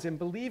bonds. And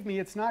believe me,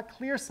 it's not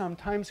clear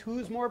sometimes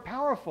who's more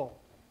powerful.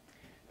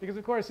 Because,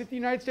 of course, if the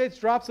United States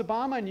drops a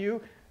bomb on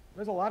you,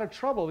 there's a lot of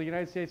trouble the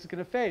United States is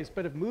going to face.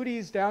 But if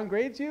Moody's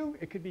downgrades you,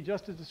 it could be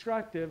just as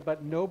destructive,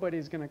 but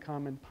nobody's going to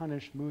come and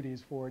punish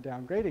Moody's for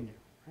downgrading you.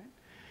 Right?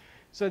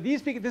 So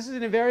this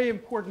is a very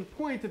important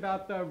point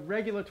about the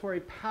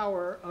regulatory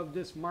power of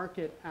this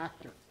market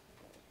actor.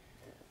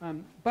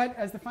 But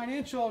as the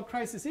Financial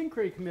Crisis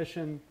Inquiry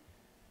Commission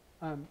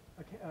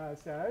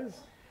says,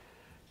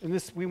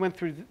 and we went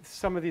through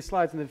some of these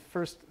slides in the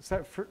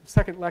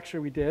second lecture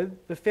we did,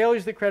 the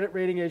failures of the credit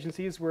rating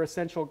agencies were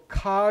essential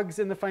cogs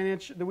in the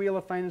wheel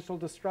of financial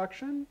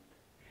destruction.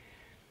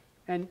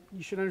 And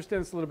you should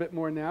understand this a little bit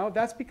more now.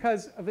 That's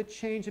because of a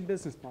change in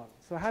business model.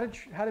 So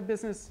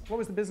what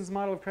was the business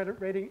model of credit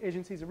rating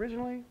agencies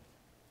originally?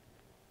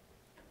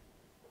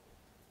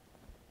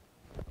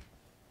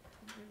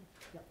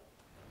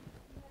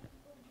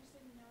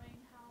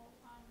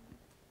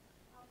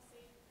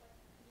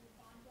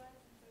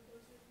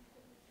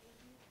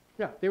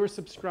 Yeah, they were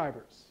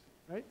subscribers,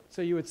 right?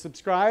 So you would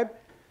subscribe,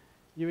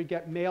 you would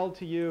get mailed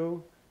to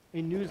you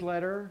a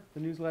newsletter. The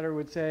newsletter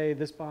would say,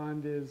 this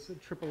bond is a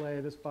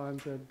AAA, this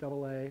bond's a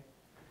AA.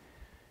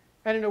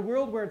 And in a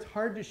world where it's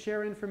hard to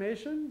share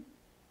information,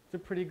 it's a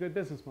pretty good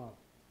business model,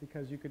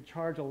 because you could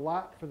charge a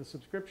lot for the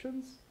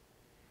subscriptions,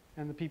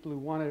 and the people who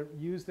want to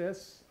use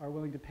this are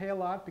willing to pay a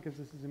lot because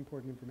this is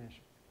important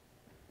information.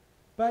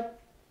 But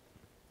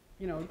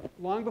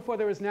long before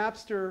there was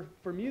Napster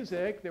for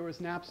music, there was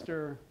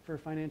Napster for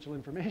financial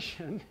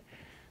information.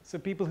 So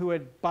people who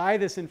would buy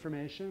this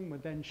information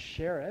would then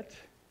share it.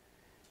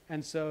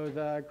 And so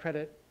the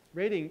credit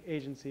rating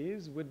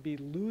agencies would be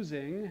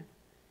losing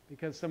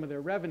because some of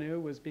their revenue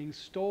was being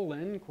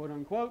stolen, quote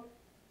unquote,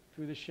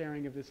 through the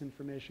sharing of this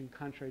information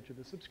contrary to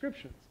the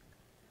subscriptions.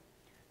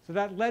 So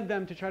that led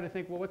them to try to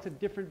think, well, what's a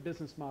different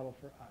business model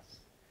for us?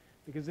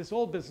 Because this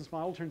old business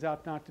model turns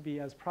out not to be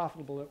as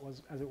profitable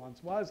as it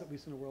once was, at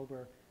least in a world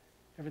where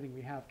everything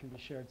we have can be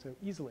shared so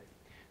easily.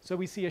 So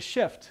we see a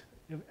shift,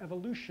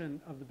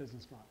 evolution of the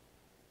business model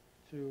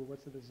to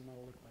what's the business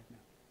model look like now.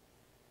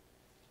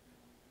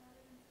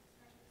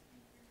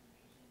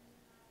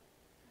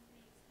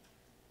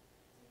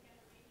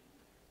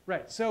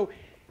 Right, so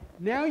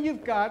now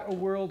you've got a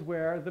world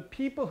where the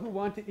people who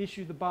want to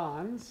issue the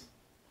bonds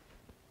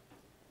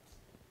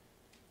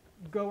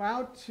go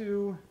out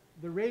to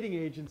the rating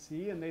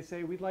agency and they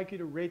say, we'd like you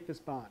to rate this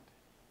bond.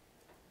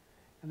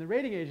 And the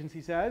rating agency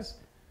says,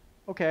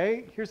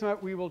 okay, here's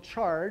what we will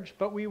charge,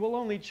 but we will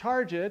only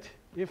charge it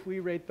if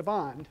we rate the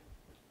bond.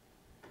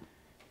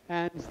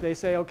 And they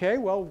say, okay,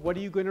 well, what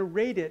are you going to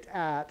rate it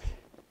at?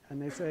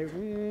 And they say,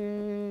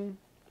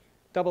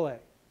 AA.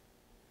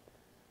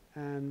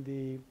 And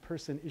the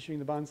person issuing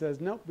the bond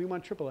says, no, we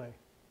want AAA.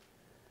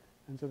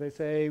 And so they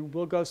say,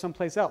 we'll go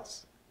someplace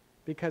else.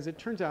 Because it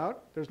turns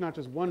out there's not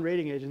just one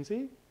rating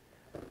agency.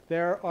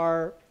 There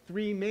are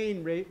three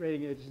main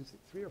rating agencies.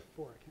 3 or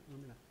 4, I can't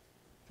remember.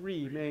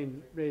 3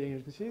 main rating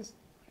agencies.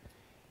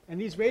 And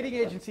these rating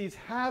agencies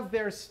have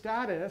their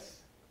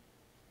status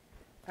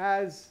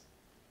as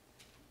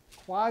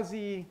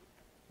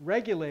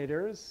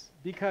quasi-regulators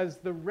because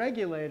the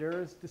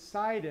regulators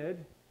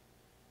decided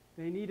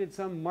they needed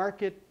some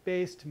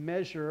market-based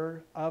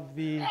measure of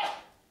the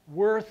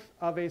worth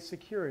of a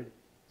security.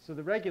 So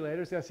the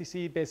regulators, the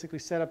SEC, basically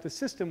set up the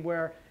system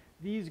where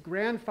these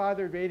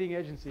grandfathered rating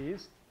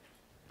agencies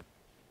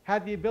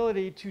had the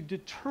ability to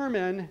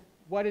determine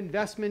what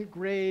investment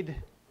grade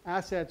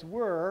assets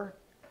were,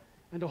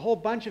 and a whole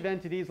bunch of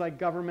entities like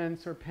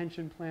governments or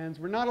pension plans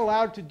were not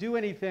allowed to do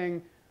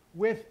anything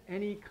with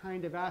any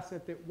kind of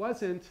asset that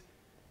wasn't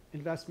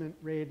investment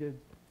rated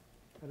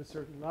at a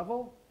certain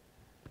level.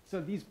 So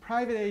these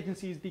private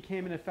agencies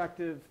became in effect,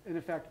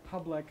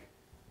 public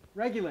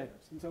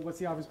regulators. And so what's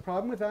the obvious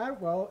problem with that?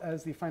 Well,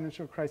 as the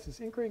Financial Crisis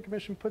Inquiry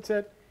Commission puts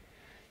it,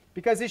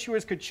 because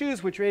issuers could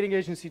choose which rating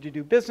agency to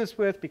do business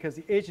with, because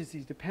the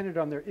agencies depended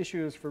on their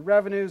issuers for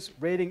revenues,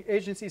 rating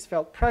agencies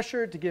felt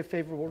pressured to give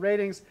favorable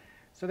ratings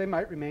so they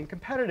might remain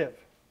competitive.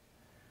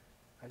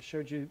 I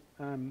showed you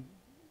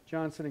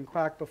Johnson and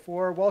Quack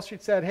before. Wall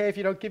Street said, hey, if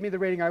you don't give me the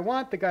rating I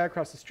want, the guy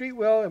across the street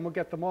will, and we'll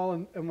get them all,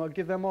 and we'll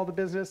give them all the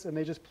business. And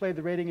they just played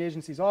the rating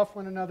agencies off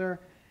one another.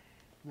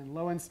 And then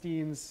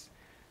Lowenstein's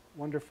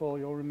wonderful,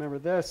 you'll remember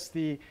this,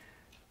 the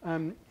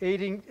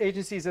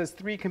agencies as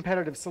 3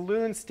 competitive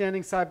saloons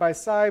standing side by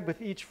side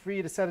with each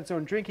free to set its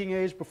own drinking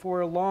age.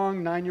 Before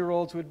long,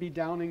 9-year-olds would be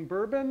downing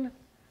bourbon.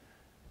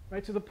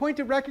 Right? So the point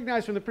to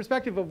recognize from the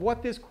perspective of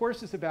what this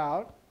course is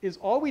about is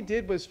all we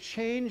did was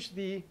change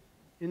the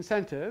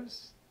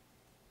incentives.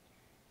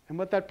 And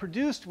what that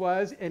produced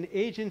was an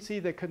agency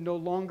that could no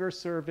longer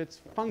serve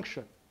its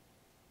function.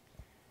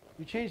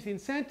 You change the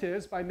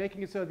incentives by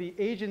making it so the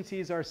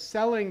agencies are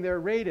selling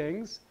their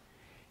ratings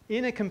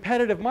in a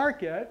competitive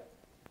market.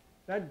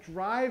 That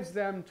drives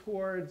them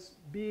towards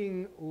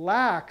being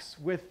lax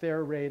with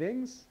their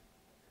ratings.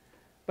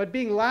 But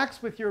being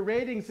lax with your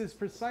ratings is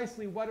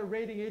precisely what a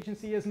rating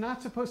agency is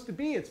not supposed to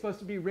be. It's supposed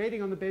to be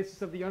rating on the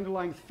basis of the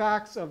underlying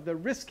facts of the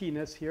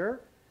riskiness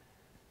here.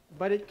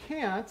 But it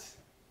can't,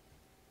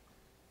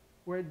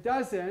 where it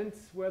doesn't,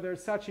 where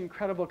there's such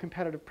incredible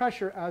competitive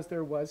pressure as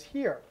there was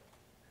here.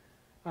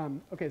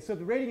 Okay, so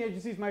the rating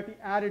agencies might be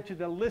added to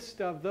the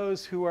list of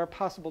those who are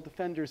possible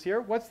defenders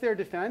here. What's their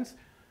defense?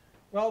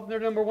 Well, their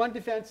number one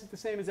defense is the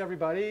same as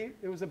everybody.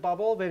 It was a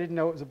bubble. They didn't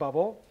know it was a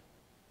bubble.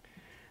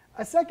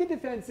 A second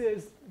defense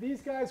is these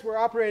guys were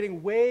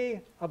operating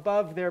way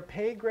above their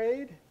pay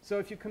grade. So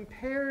if you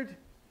compared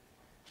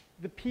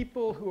the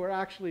people who are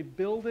actually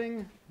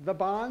building the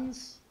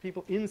bonds,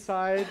 people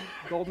inside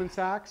Goldman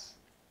Sachs,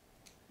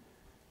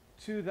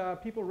 to the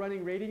people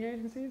running rating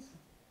agencies,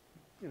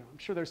 I'm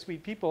sure they're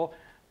sweet people,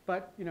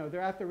 but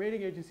they're at the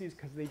rating agencies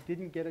because they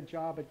didn't get a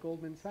job at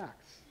Goldman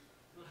Sachs.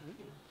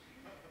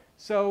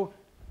 So,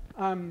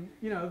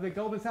 the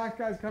Goldman Sachs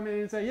guys come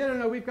in and say, yeah,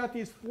 no, we've got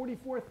these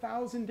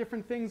 44,000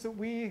 different things that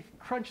we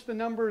crunched the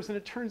numbers, and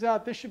it turns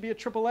out this should be a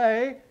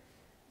AAA.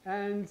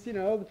 And,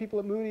 the people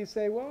at Moody's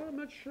say, well, I'm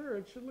not sure.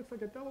 It should look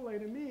like a AA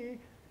to me.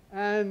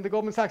 And the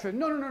Goldman Sachs says,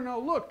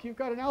 no, look, you've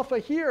got an alpha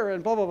here,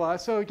 and blah, blah, blah.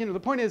 So, the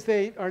point is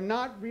they are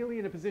not really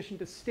in a position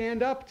to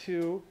stand up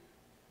to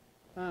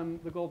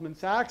the Goldman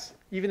Sachs,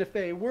 even if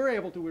they were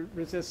able to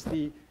resist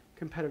the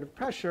competitive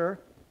pressure.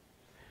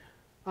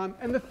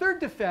 And the third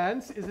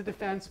defense is a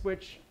defense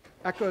which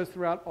echoes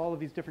throughout all of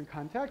these different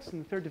contexts.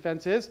 And the third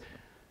defense is,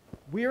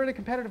 we are in a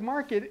competitive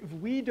market. If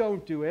we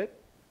don't do it,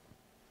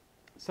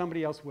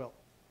 somebody else will.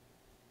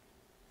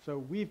 So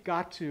we've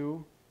got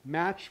to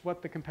match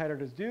what the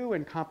competitors do,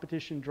 and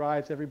competition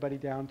drives everybody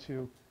down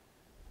to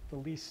the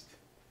least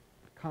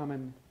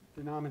common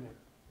denominator.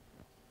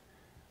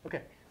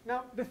 Okay,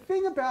 now the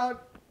thing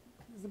about,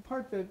 the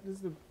part that is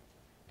the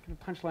kind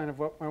of punchline of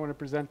what I want to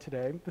present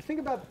today. The thing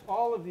about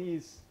all of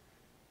these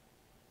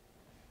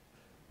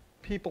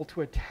people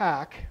to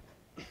attack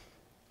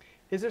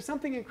is there's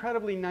something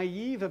incredibly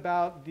naive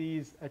about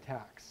these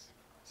attacks.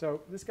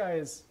 So this guy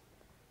is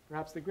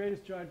perhaps the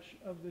greatest judge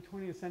of the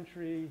 20th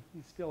century.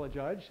 He's still a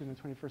judge in the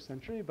 21st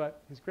century,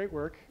 but his great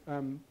work,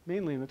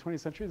 mainly in the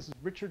 20th century. This is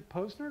Richard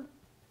Posner,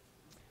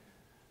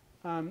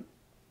 a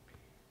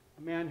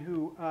man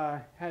who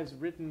has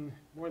written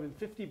more than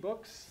 50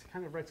 books,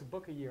 kind of writes a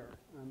book a year.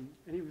 And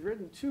he's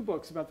written 2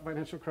 books about the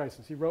financial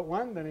crisis. He wrote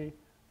one, then he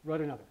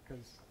wrote another,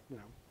 because, you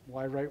know,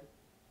 why write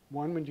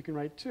one when you can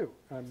write 2?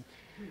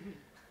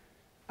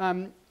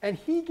 And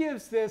he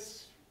gives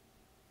this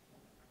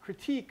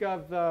critique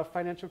of the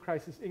Financial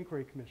Crisis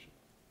Inquiry Commission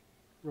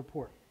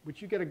report, which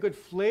you get a good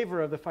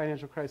flavor of the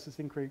Financial Crisis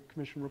Inquiry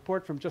Commission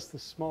report from just the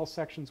small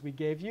sections we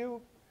gave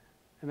you.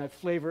 And that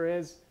flavor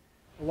is,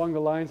 along the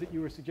lines that you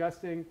were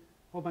suggesting,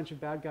 a whole bunch of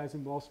bad guys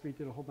in Wall Street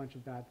did a whole bunch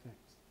of bad things.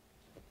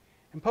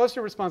 And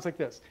Posner responds like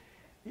this.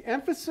 The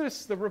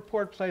emphasis the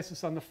report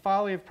places on the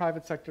folly of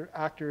private sector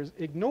actors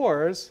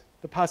ignores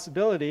the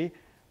possibility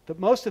that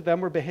most of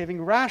them were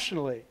behaving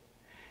rationally.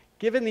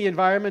 Given the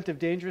environment of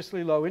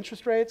dangerously low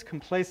interest rates,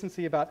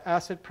 complacency about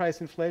asset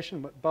price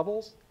inflation,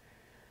 bubbles,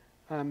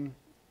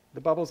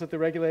 the bubbles that the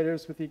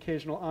regulators, with the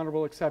occasional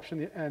honorable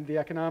exception, and the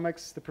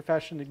economics, the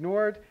profession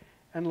ignored,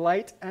 and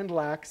light and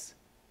lax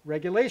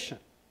regulation.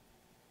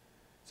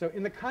 So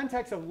in the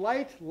context of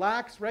light,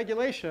 lax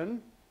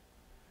regulation,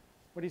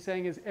 what he's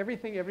saying is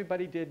everything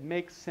everybody did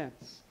makes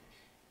sense.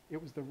 It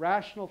was the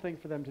rational thing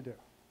for them to do.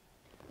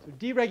 So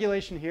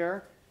deregulation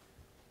here,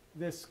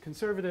 this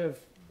conservative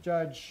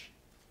judge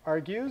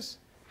argues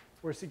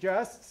or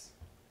suggests,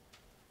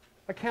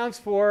 accounts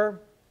for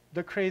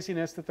the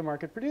craziness that the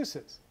market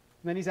produces.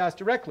 And then he's asked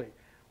directly,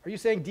 are you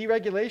saying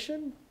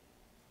deregulation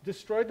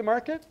destroyed the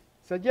market?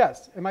 He said,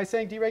 yes. Am I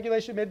saying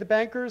deregulation made the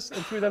bankers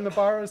and through them the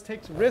borrowers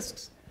take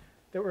risks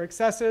that were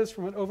excesses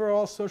from an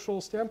overall social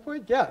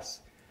standpoint?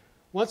 Yes.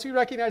 Once we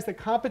recognize that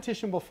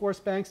competition will force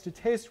banks to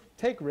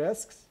take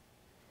risks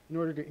in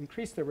order to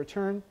increase their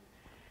return,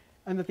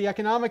 and that the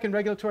economic and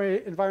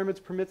regulatory environments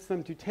permits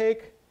them to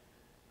take,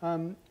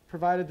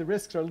 provided the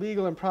risks are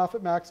legal and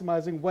profit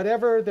maximizing,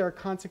 whatever their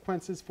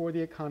consequences for the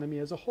economy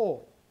as a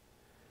whole.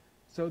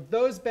 So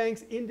those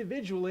banks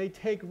individually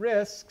take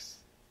risks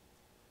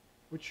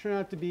which turn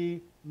out to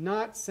be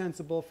not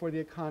sensible for the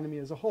economy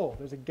as a whole.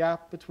 There's a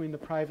gap between the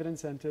private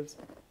incentives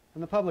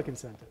and the public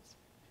incentives.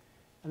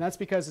 And that's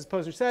because, as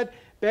Posner said,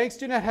 banks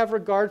do not have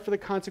regard for the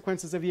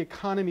consequences of the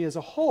economy as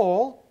a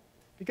whole,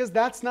 because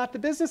that's not the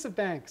business of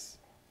banks.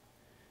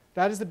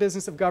 That is the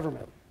business of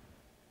government.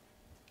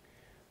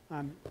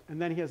 And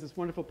then he has this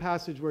wonderful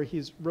passage where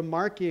he's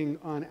remarking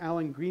on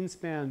Alan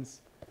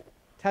Greenspan's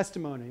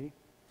testimony.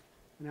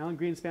 And Alan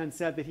Greenspan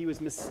said that he was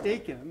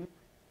mistaken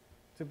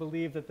to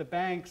believe that the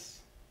banks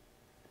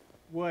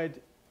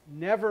would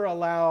never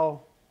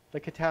allow the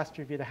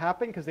catastrophe to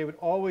happen because they would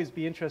always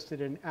be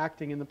interested in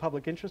acting in the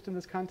public interest in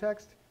this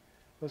context.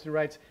 Posner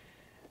writes,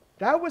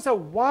 that was a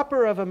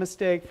whopper of a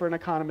mistake for an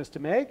economist to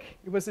make.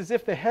 It was as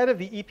if the head of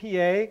the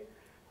EPA,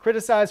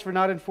 criticized for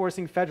not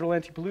enforcing federal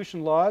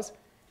anti-pollution laws,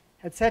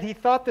 had said he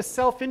thought the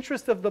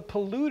self-interest of the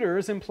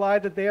polluters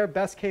implied that they are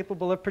best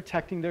capable of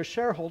protecting their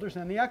shareholders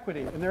and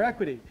their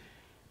equity.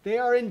 They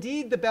are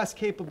indeed the best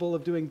capable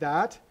of doing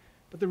that,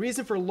 but the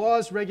reason for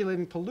laws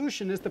regulating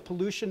pollution is that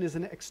pollution is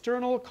an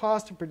external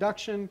cost of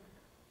production,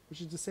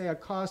 which is to say a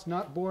cost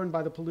not borne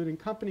by the polluting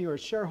company or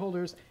its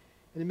shareholders,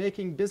 and in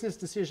making business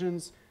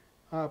decisions,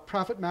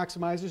 profit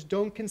maximizers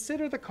don't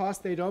consider the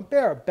cost they don't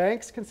bear.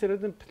 Banks consider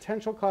the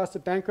potential cost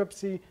of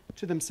bankruptcy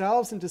to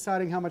themselves in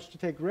deciding how much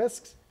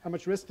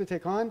risk to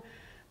take on,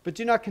 but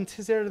do not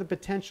consider the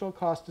potential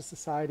cost to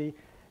society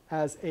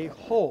as a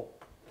whole.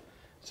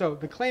 So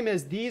the claim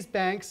is these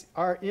banks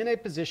are in a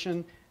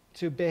position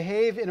to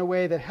behave in a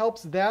way that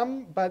helps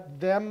them, but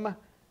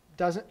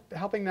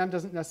helping them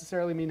doesn't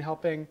necessarily mean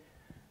helping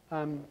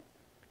the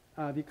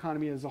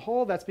economy as a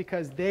whole. That's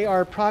because they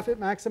are profit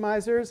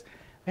maximizers.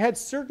 They had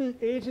certain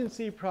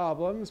agency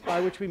problems,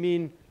 by which we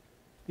mean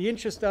the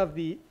interest of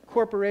the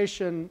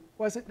corporation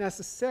wasn't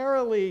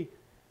necessarily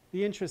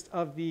the interest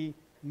of the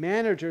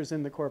managers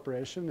in the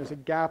corporation. There's a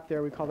gap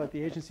there. We call that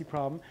the agency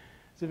problem.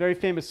 It's a very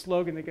famous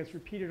slogan that gets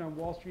repeated on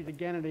Wall Street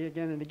again and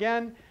again and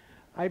again.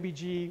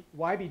 IBG,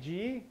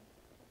 YBG,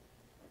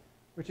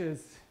 which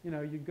is, you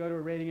go to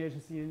a rating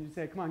agency and you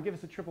say, come on, give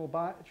us a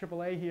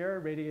triple A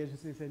here. Rating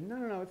agency would say,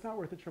 no, it's not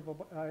worth a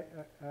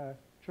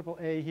triple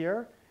A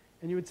here.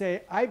 And you would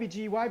say,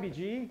 IBG,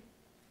 YBG,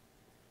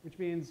 which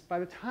means by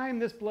the time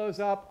this blows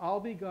up, I'll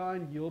be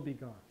gone, you'll be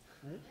gone.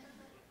 Right?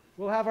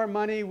 We'll have our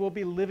money, we'll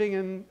be living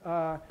in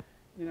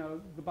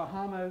the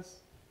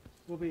Bahamas,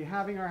 we'll be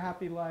having our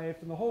happy life,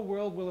 and the whole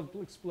world will have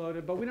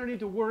exploded, but we don't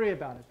need to worry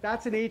about it.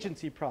 That's an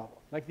agency problem.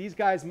 Like these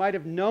guys might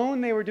have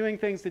known they were doing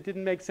things that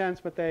didn't make sense,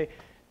 but they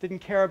didn't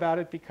care about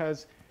it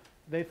because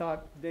they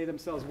thought they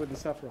themselves wouldn't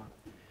suffer on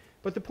it.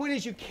 But the point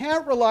is you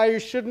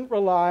shouldn't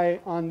rely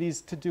on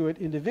these to do it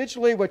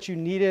individually. What you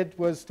needed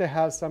was to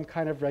have some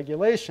kind of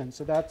regulation.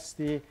 So that's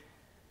the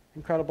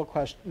incredible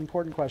question,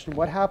 important question.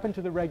 What happened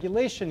to the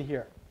regulation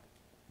here?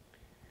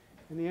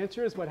 And the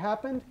answer is what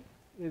happened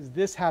is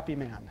this happy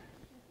man,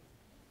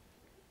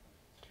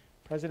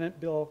 President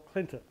Bill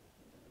Clinton.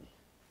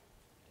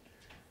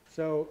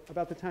 So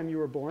about the time you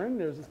were born,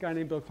 there's this guy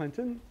named Bill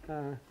Clinton.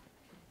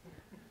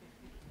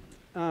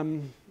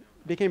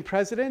 Became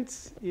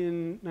president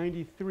in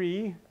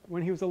 '93.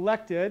 When he was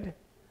elected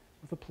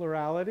with a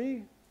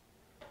plurality,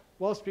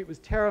 Wall Street was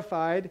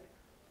terrified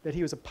that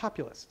he was a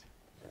populist.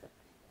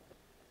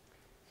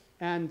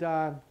 And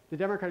the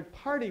Democratic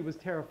Party was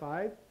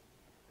terrified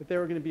that they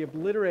were going to be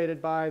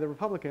obliterated by the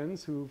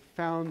Republicans, who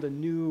found a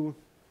new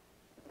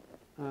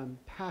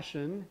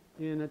passion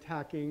in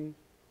attacking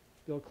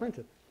Bill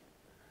Clinton.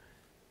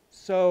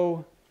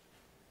 So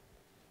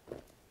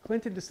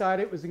Clinton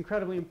decided it was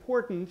incredibly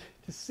important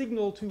to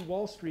signal to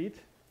Wall Street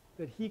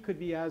that he could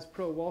be as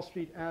pro-Wall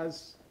Street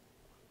as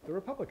the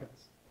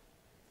Republicans.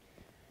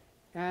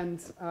 And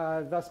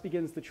thus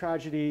begins the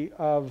tragedy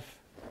of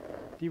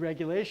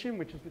deregulation,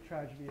 which is the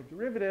tragedy of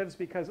derivatives,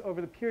 because over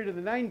the period of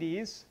the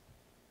 90s,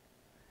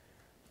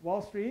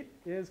 Wall Street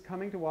is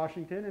coming to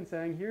Washington and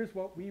saying, here's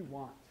what we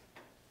want.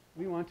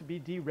 We want to be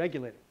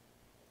deregulated.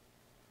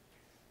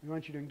 We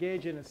want you to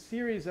engage in a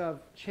series of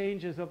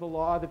changes of the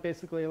law that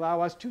basically allow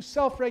us to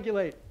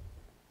self-regulate.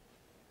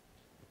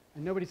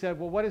 And nobody said,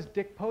 well, what does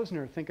Dick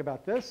Posner think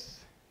about this?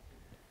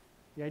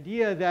 The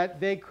idea that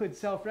they could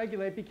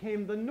self-regulate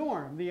became the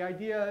norm. The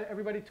idea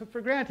everybody took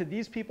for granted.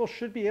 These people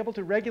should be able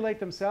to regulate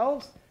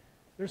themselves.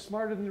 They're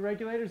smarter than the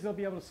regulators. They'll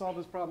be able to solve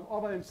this problem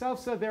all by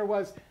themselves. So there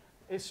was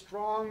a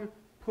strong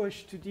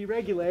push to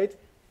deregulate.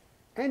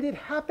 And it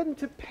happened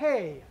to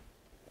pay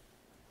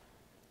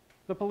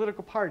the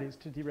political parties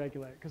to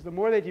deregulate. Because the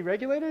more they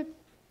deregulated,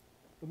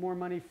 the more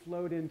money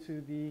flowed into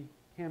the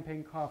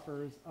campaign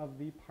coffers of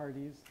the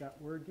parties that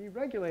were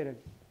deregulated.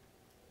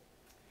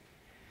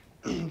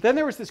 Then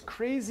there was this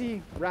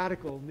crazy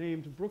radical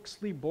named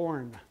Buckley.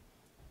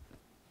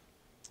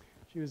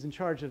 She was in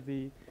charge of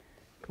the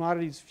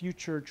Commodities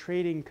Future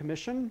Trading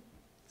Commission,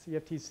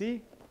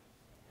 CFTC.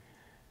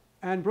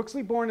 And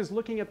Buckley is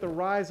looking at the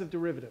rise of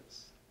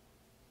derivatives.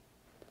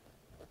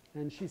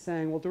 And she's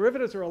saying, well,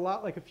 derivatives are a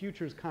lot like a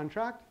futures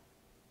contract.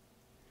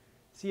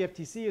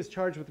 CFTC is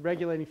charged with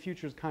regulating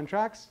futures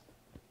contracts.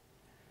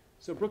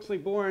 So Buckley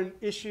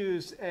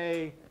issues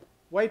a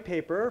white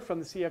paper from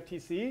the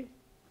CFTC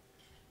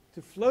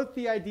to float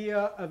the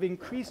idea of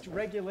increased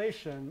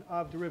regulation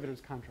of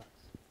derivatives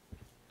contracts.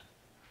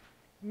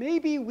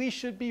 Maybe we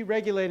should be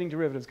regulating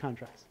derivatives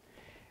contracts.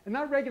 And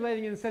not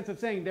regulating in the sense of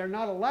saying they're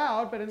not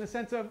allowed, but in the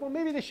sense of, well,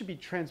 maybe they should be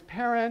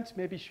transparent.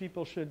 Maybe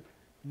people should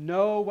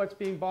know what's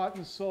being bought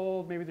and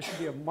sold. Maybe there should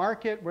be a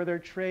market where they're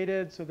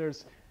traded, so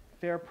there's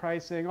fair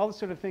pricing, all the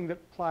sort of thing that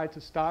apply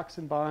to stocks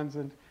and bonds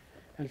and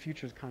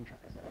futures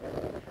contracts.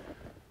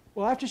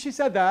 Well, after she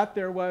said that,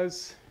 there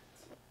was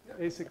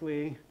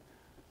basically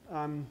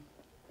a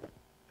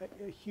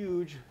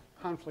huge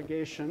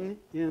conflagration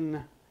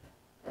in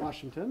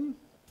Washington.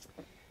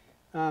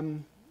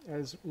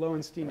 As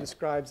Lowenstein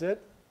describes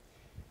it,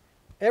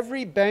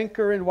 every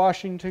banker in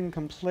Washington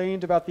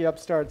complained about the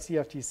upstart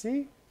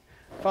CFTC.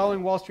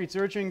 Following Wall Street's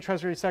urging,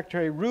 Treasury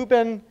Secretary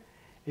Rubin,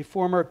 a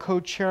former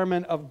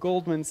co-chairman of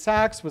Goldman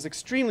Sachs, was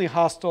extremely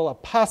hostile. A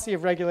posse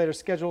of regulators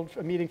scheduled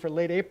a meeting for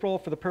late April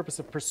for the purpose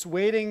of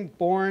persuading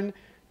Bourne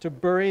to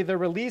bury the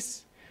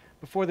release.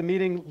 Before the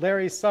meeting,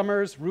 Larry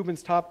Summers,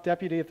 Rubin's top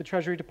deputy at the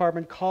Treasury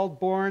Department, called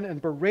Bourne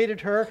and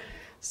berated her.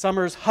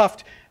 Summers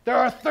huffed, "There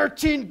are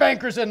 13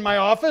 bankers in my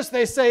office.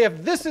 They say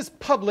if this is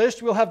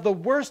published, we'll have the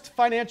worst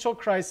financial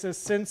crisis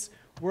since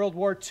World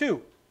War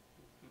II."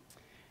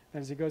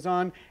 As he goes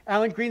on,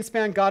 Alan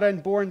Greenspan got in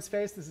Bourne's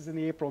face. This is in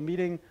the April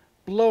meeting,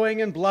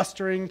 blowing and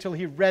blustering till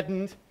he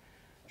reddened.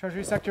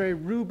 Treasury Secretary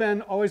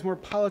Rubin, always more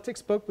politic,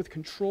 spoke with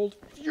controlled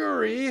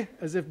fury,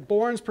 as if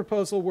Bourne's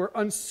proposal were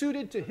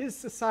unsuited to his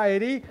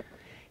society.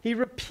 He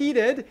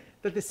repeated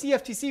that the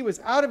CFTC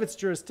was out of its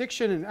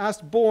jurisdiction and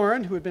asked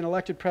Bourne, who had been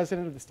elected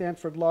president of the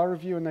Stanford Law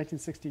Review in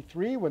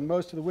 1963, when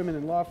most of the women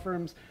in law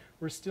firms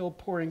were still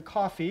pouring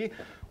coffee,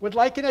 would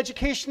like an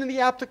education in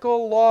the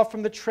applicable law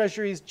from the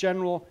Treasury's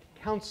General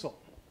Counsel.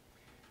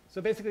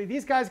 So basically,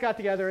 these guys got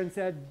together and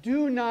said,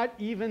 do not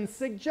even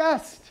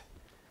suggest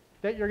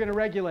that you're going to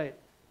regulate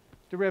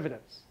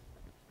derivatives.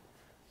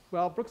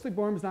 Well, Buckley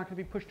was not going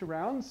to be pushed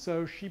around,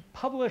 so she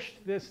published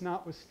this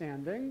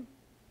notwithstanding,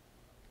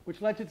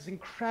 which led to this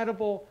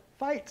incredible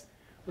fight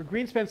where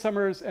Greenspan,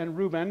 Summers, and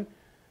Rubin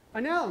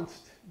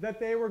announced that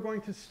they were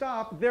going to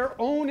stop their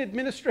own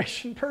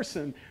administration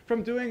person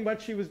from doing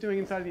what she was doing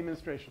inside of the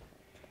administration.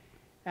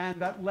 And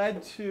that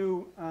led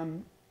to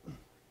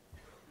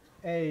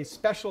a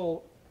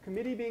special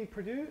committee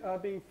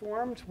being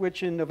formed,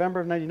 which in November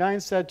of '99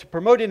 said to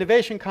promote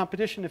innovation,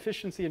 competition,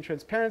 efficiency, and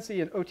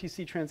transparency in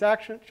OTC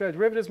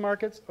derivatives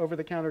markets,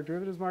 over-the-counter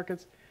derivatives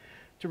markets,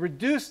 to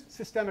reduce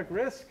systemic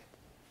risk,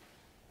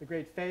 the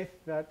great faith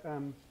that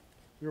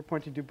we were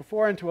pointing to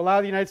before, and to allow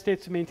the United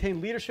States to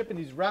maintain leadership in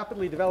these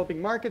rapidly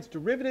developing markets,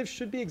 derivatives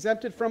should be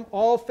exempted from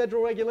all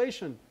federal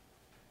regulation.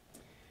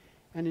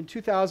 And in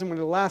 2000, one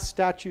of the last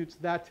statutes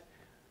that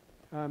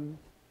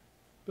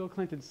Bill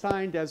Clinton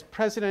signed as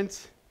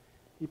president,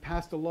 he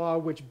passed a law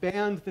which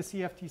banned the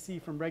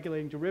CFTC from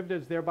regulating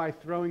derivatives, thereby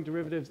throwing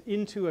derivatives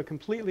into a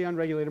completely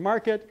unregulated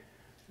market,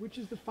 which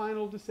is the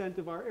final descent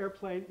of our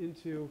airplane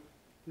into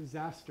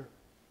disaster.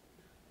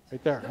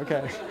 Right there,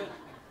 okay.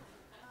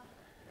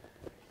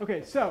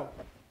 Okay, so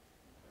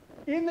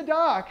in the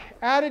dock,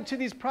 added to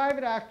these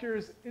private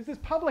actors is this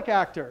public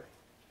actor,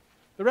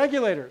 the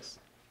regulators.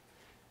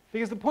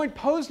 Because the point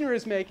Posner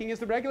is making is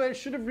the regulators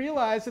should have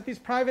realized that these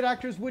private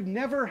actors would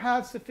never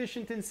have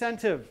sufficient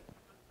incentive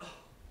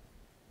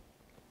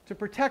to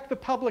protect the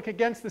public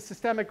against the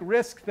systemic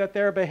risk that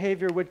their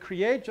behavior would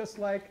create, just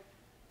like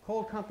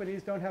coal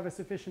companies don't have a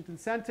sufficient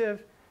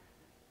incentive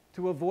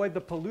to avoid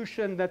the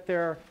pollution that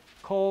their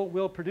coal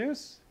will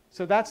produce.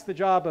 So that's the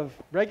job of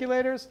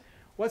regulators.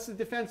 What's the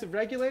defense of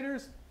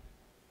regulators?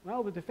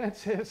 Well, the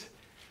defense is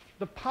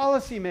the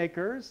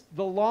policymakers,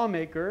 the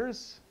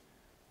lawmakers,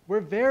 were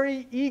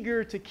very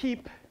eager to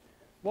keep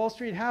Wall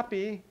Street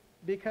happy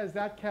because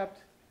that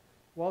kept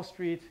Wall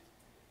Street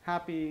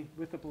happy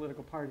with the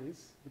political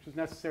parties, which was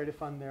necessary to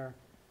fund their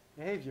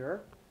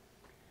behavior.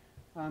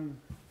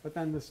 But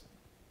then this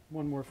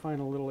one more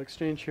final little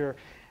exchange here.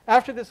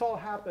 After this all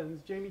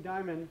happens, Jamie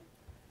Dimon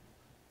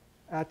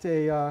at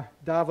a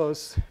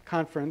Davos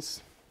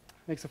conference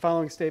makes the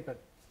following statement.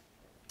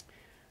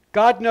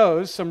 God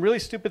knows some really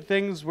stupid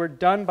things were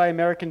done by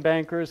American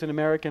bankers and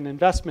American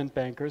investment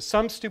bankers.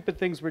 Some stupid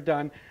things were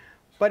done,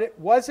 but it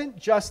wasn't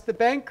just the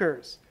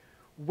bankers.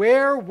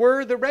 Where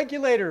were the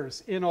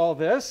regulators in all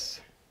this?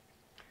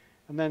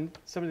 And then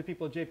some of the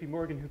people at JP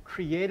Morgan who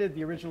created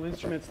the original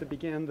instruments that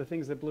began the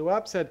things that blew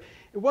up said,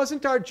 it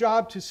wasn't our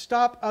job to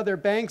stop other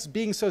banks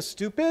being so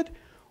stupid.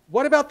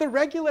 What about the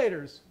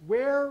regulators?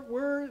 Where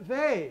were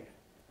they?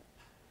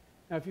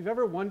 Now, if you've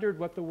ever wondered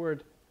what the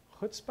word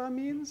chutzpah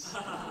means,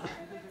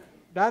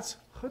 that's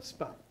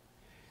chutzpah.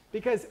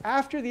 Because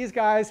after these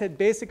guys had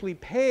basically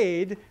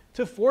paid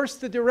to force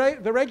the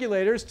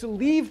regulators to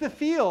leave the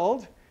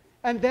field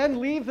and then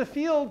leave the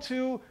field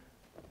to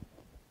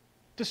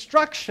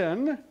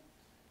destruction,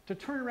 to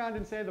turn around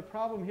and say the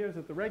problem here is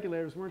that the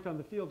regulators weren't on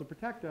the field to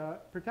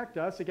protect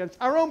us against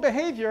our own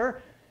behavior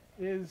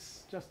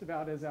is just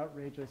about as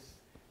outrageous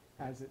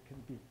as it can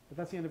be. But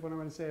that's the end of what I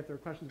want to say. If there are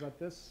questions about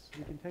this,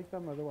 we can take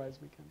them. Otherwise,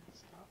 we can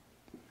stop.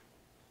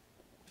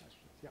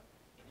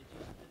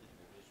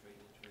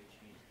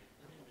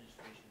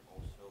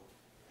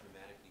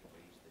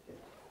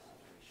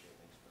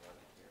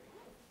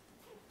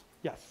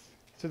 Yes.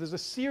 So there's a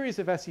series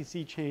of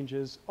SEC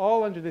changes,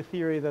 all under the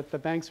theory that the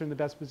banks are in the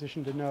best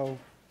position to know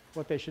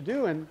what they should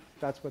do, and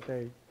that's what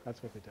they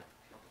did.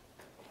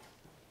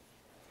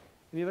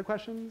 Any other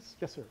questions?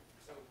 Yes, sir.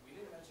 So we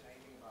didn't mention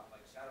anything about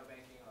like shadow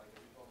banking or like the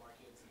repo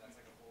markets, and that's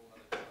like a whole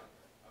other chunk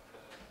of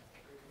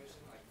the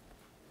commission. Like,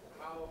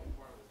 how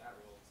important was that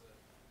role to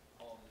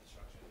all of the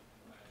destruction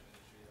in the management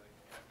industry?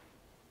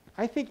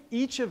 Like, I think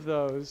each of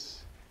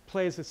those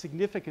plays a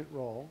significant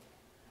role.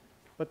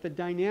 But the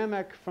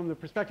dynamic from the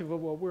perspective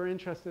of what we're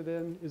interested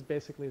in is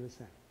basically the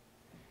same.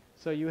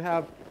 So you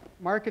have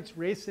markets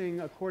racing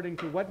according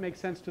to what makes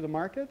sense to the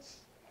markets.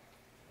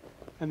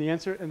 And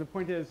the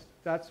point is,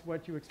 that's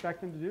what you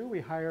expect them to do. We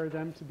hire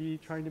them to be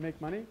trying to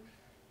make money.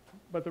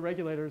 But the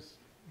regulators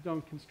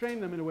don't constrain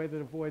them in a way that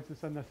avoids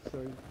this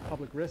unnecessary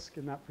public risk,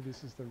 and that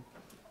produces the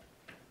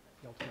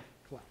ultimate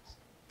collapse.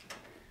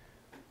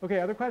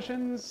 OK, other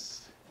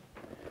questions?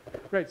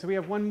 Great. So we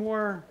have one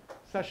more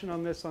session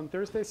on this on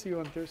Thursday. See you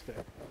on Thursday.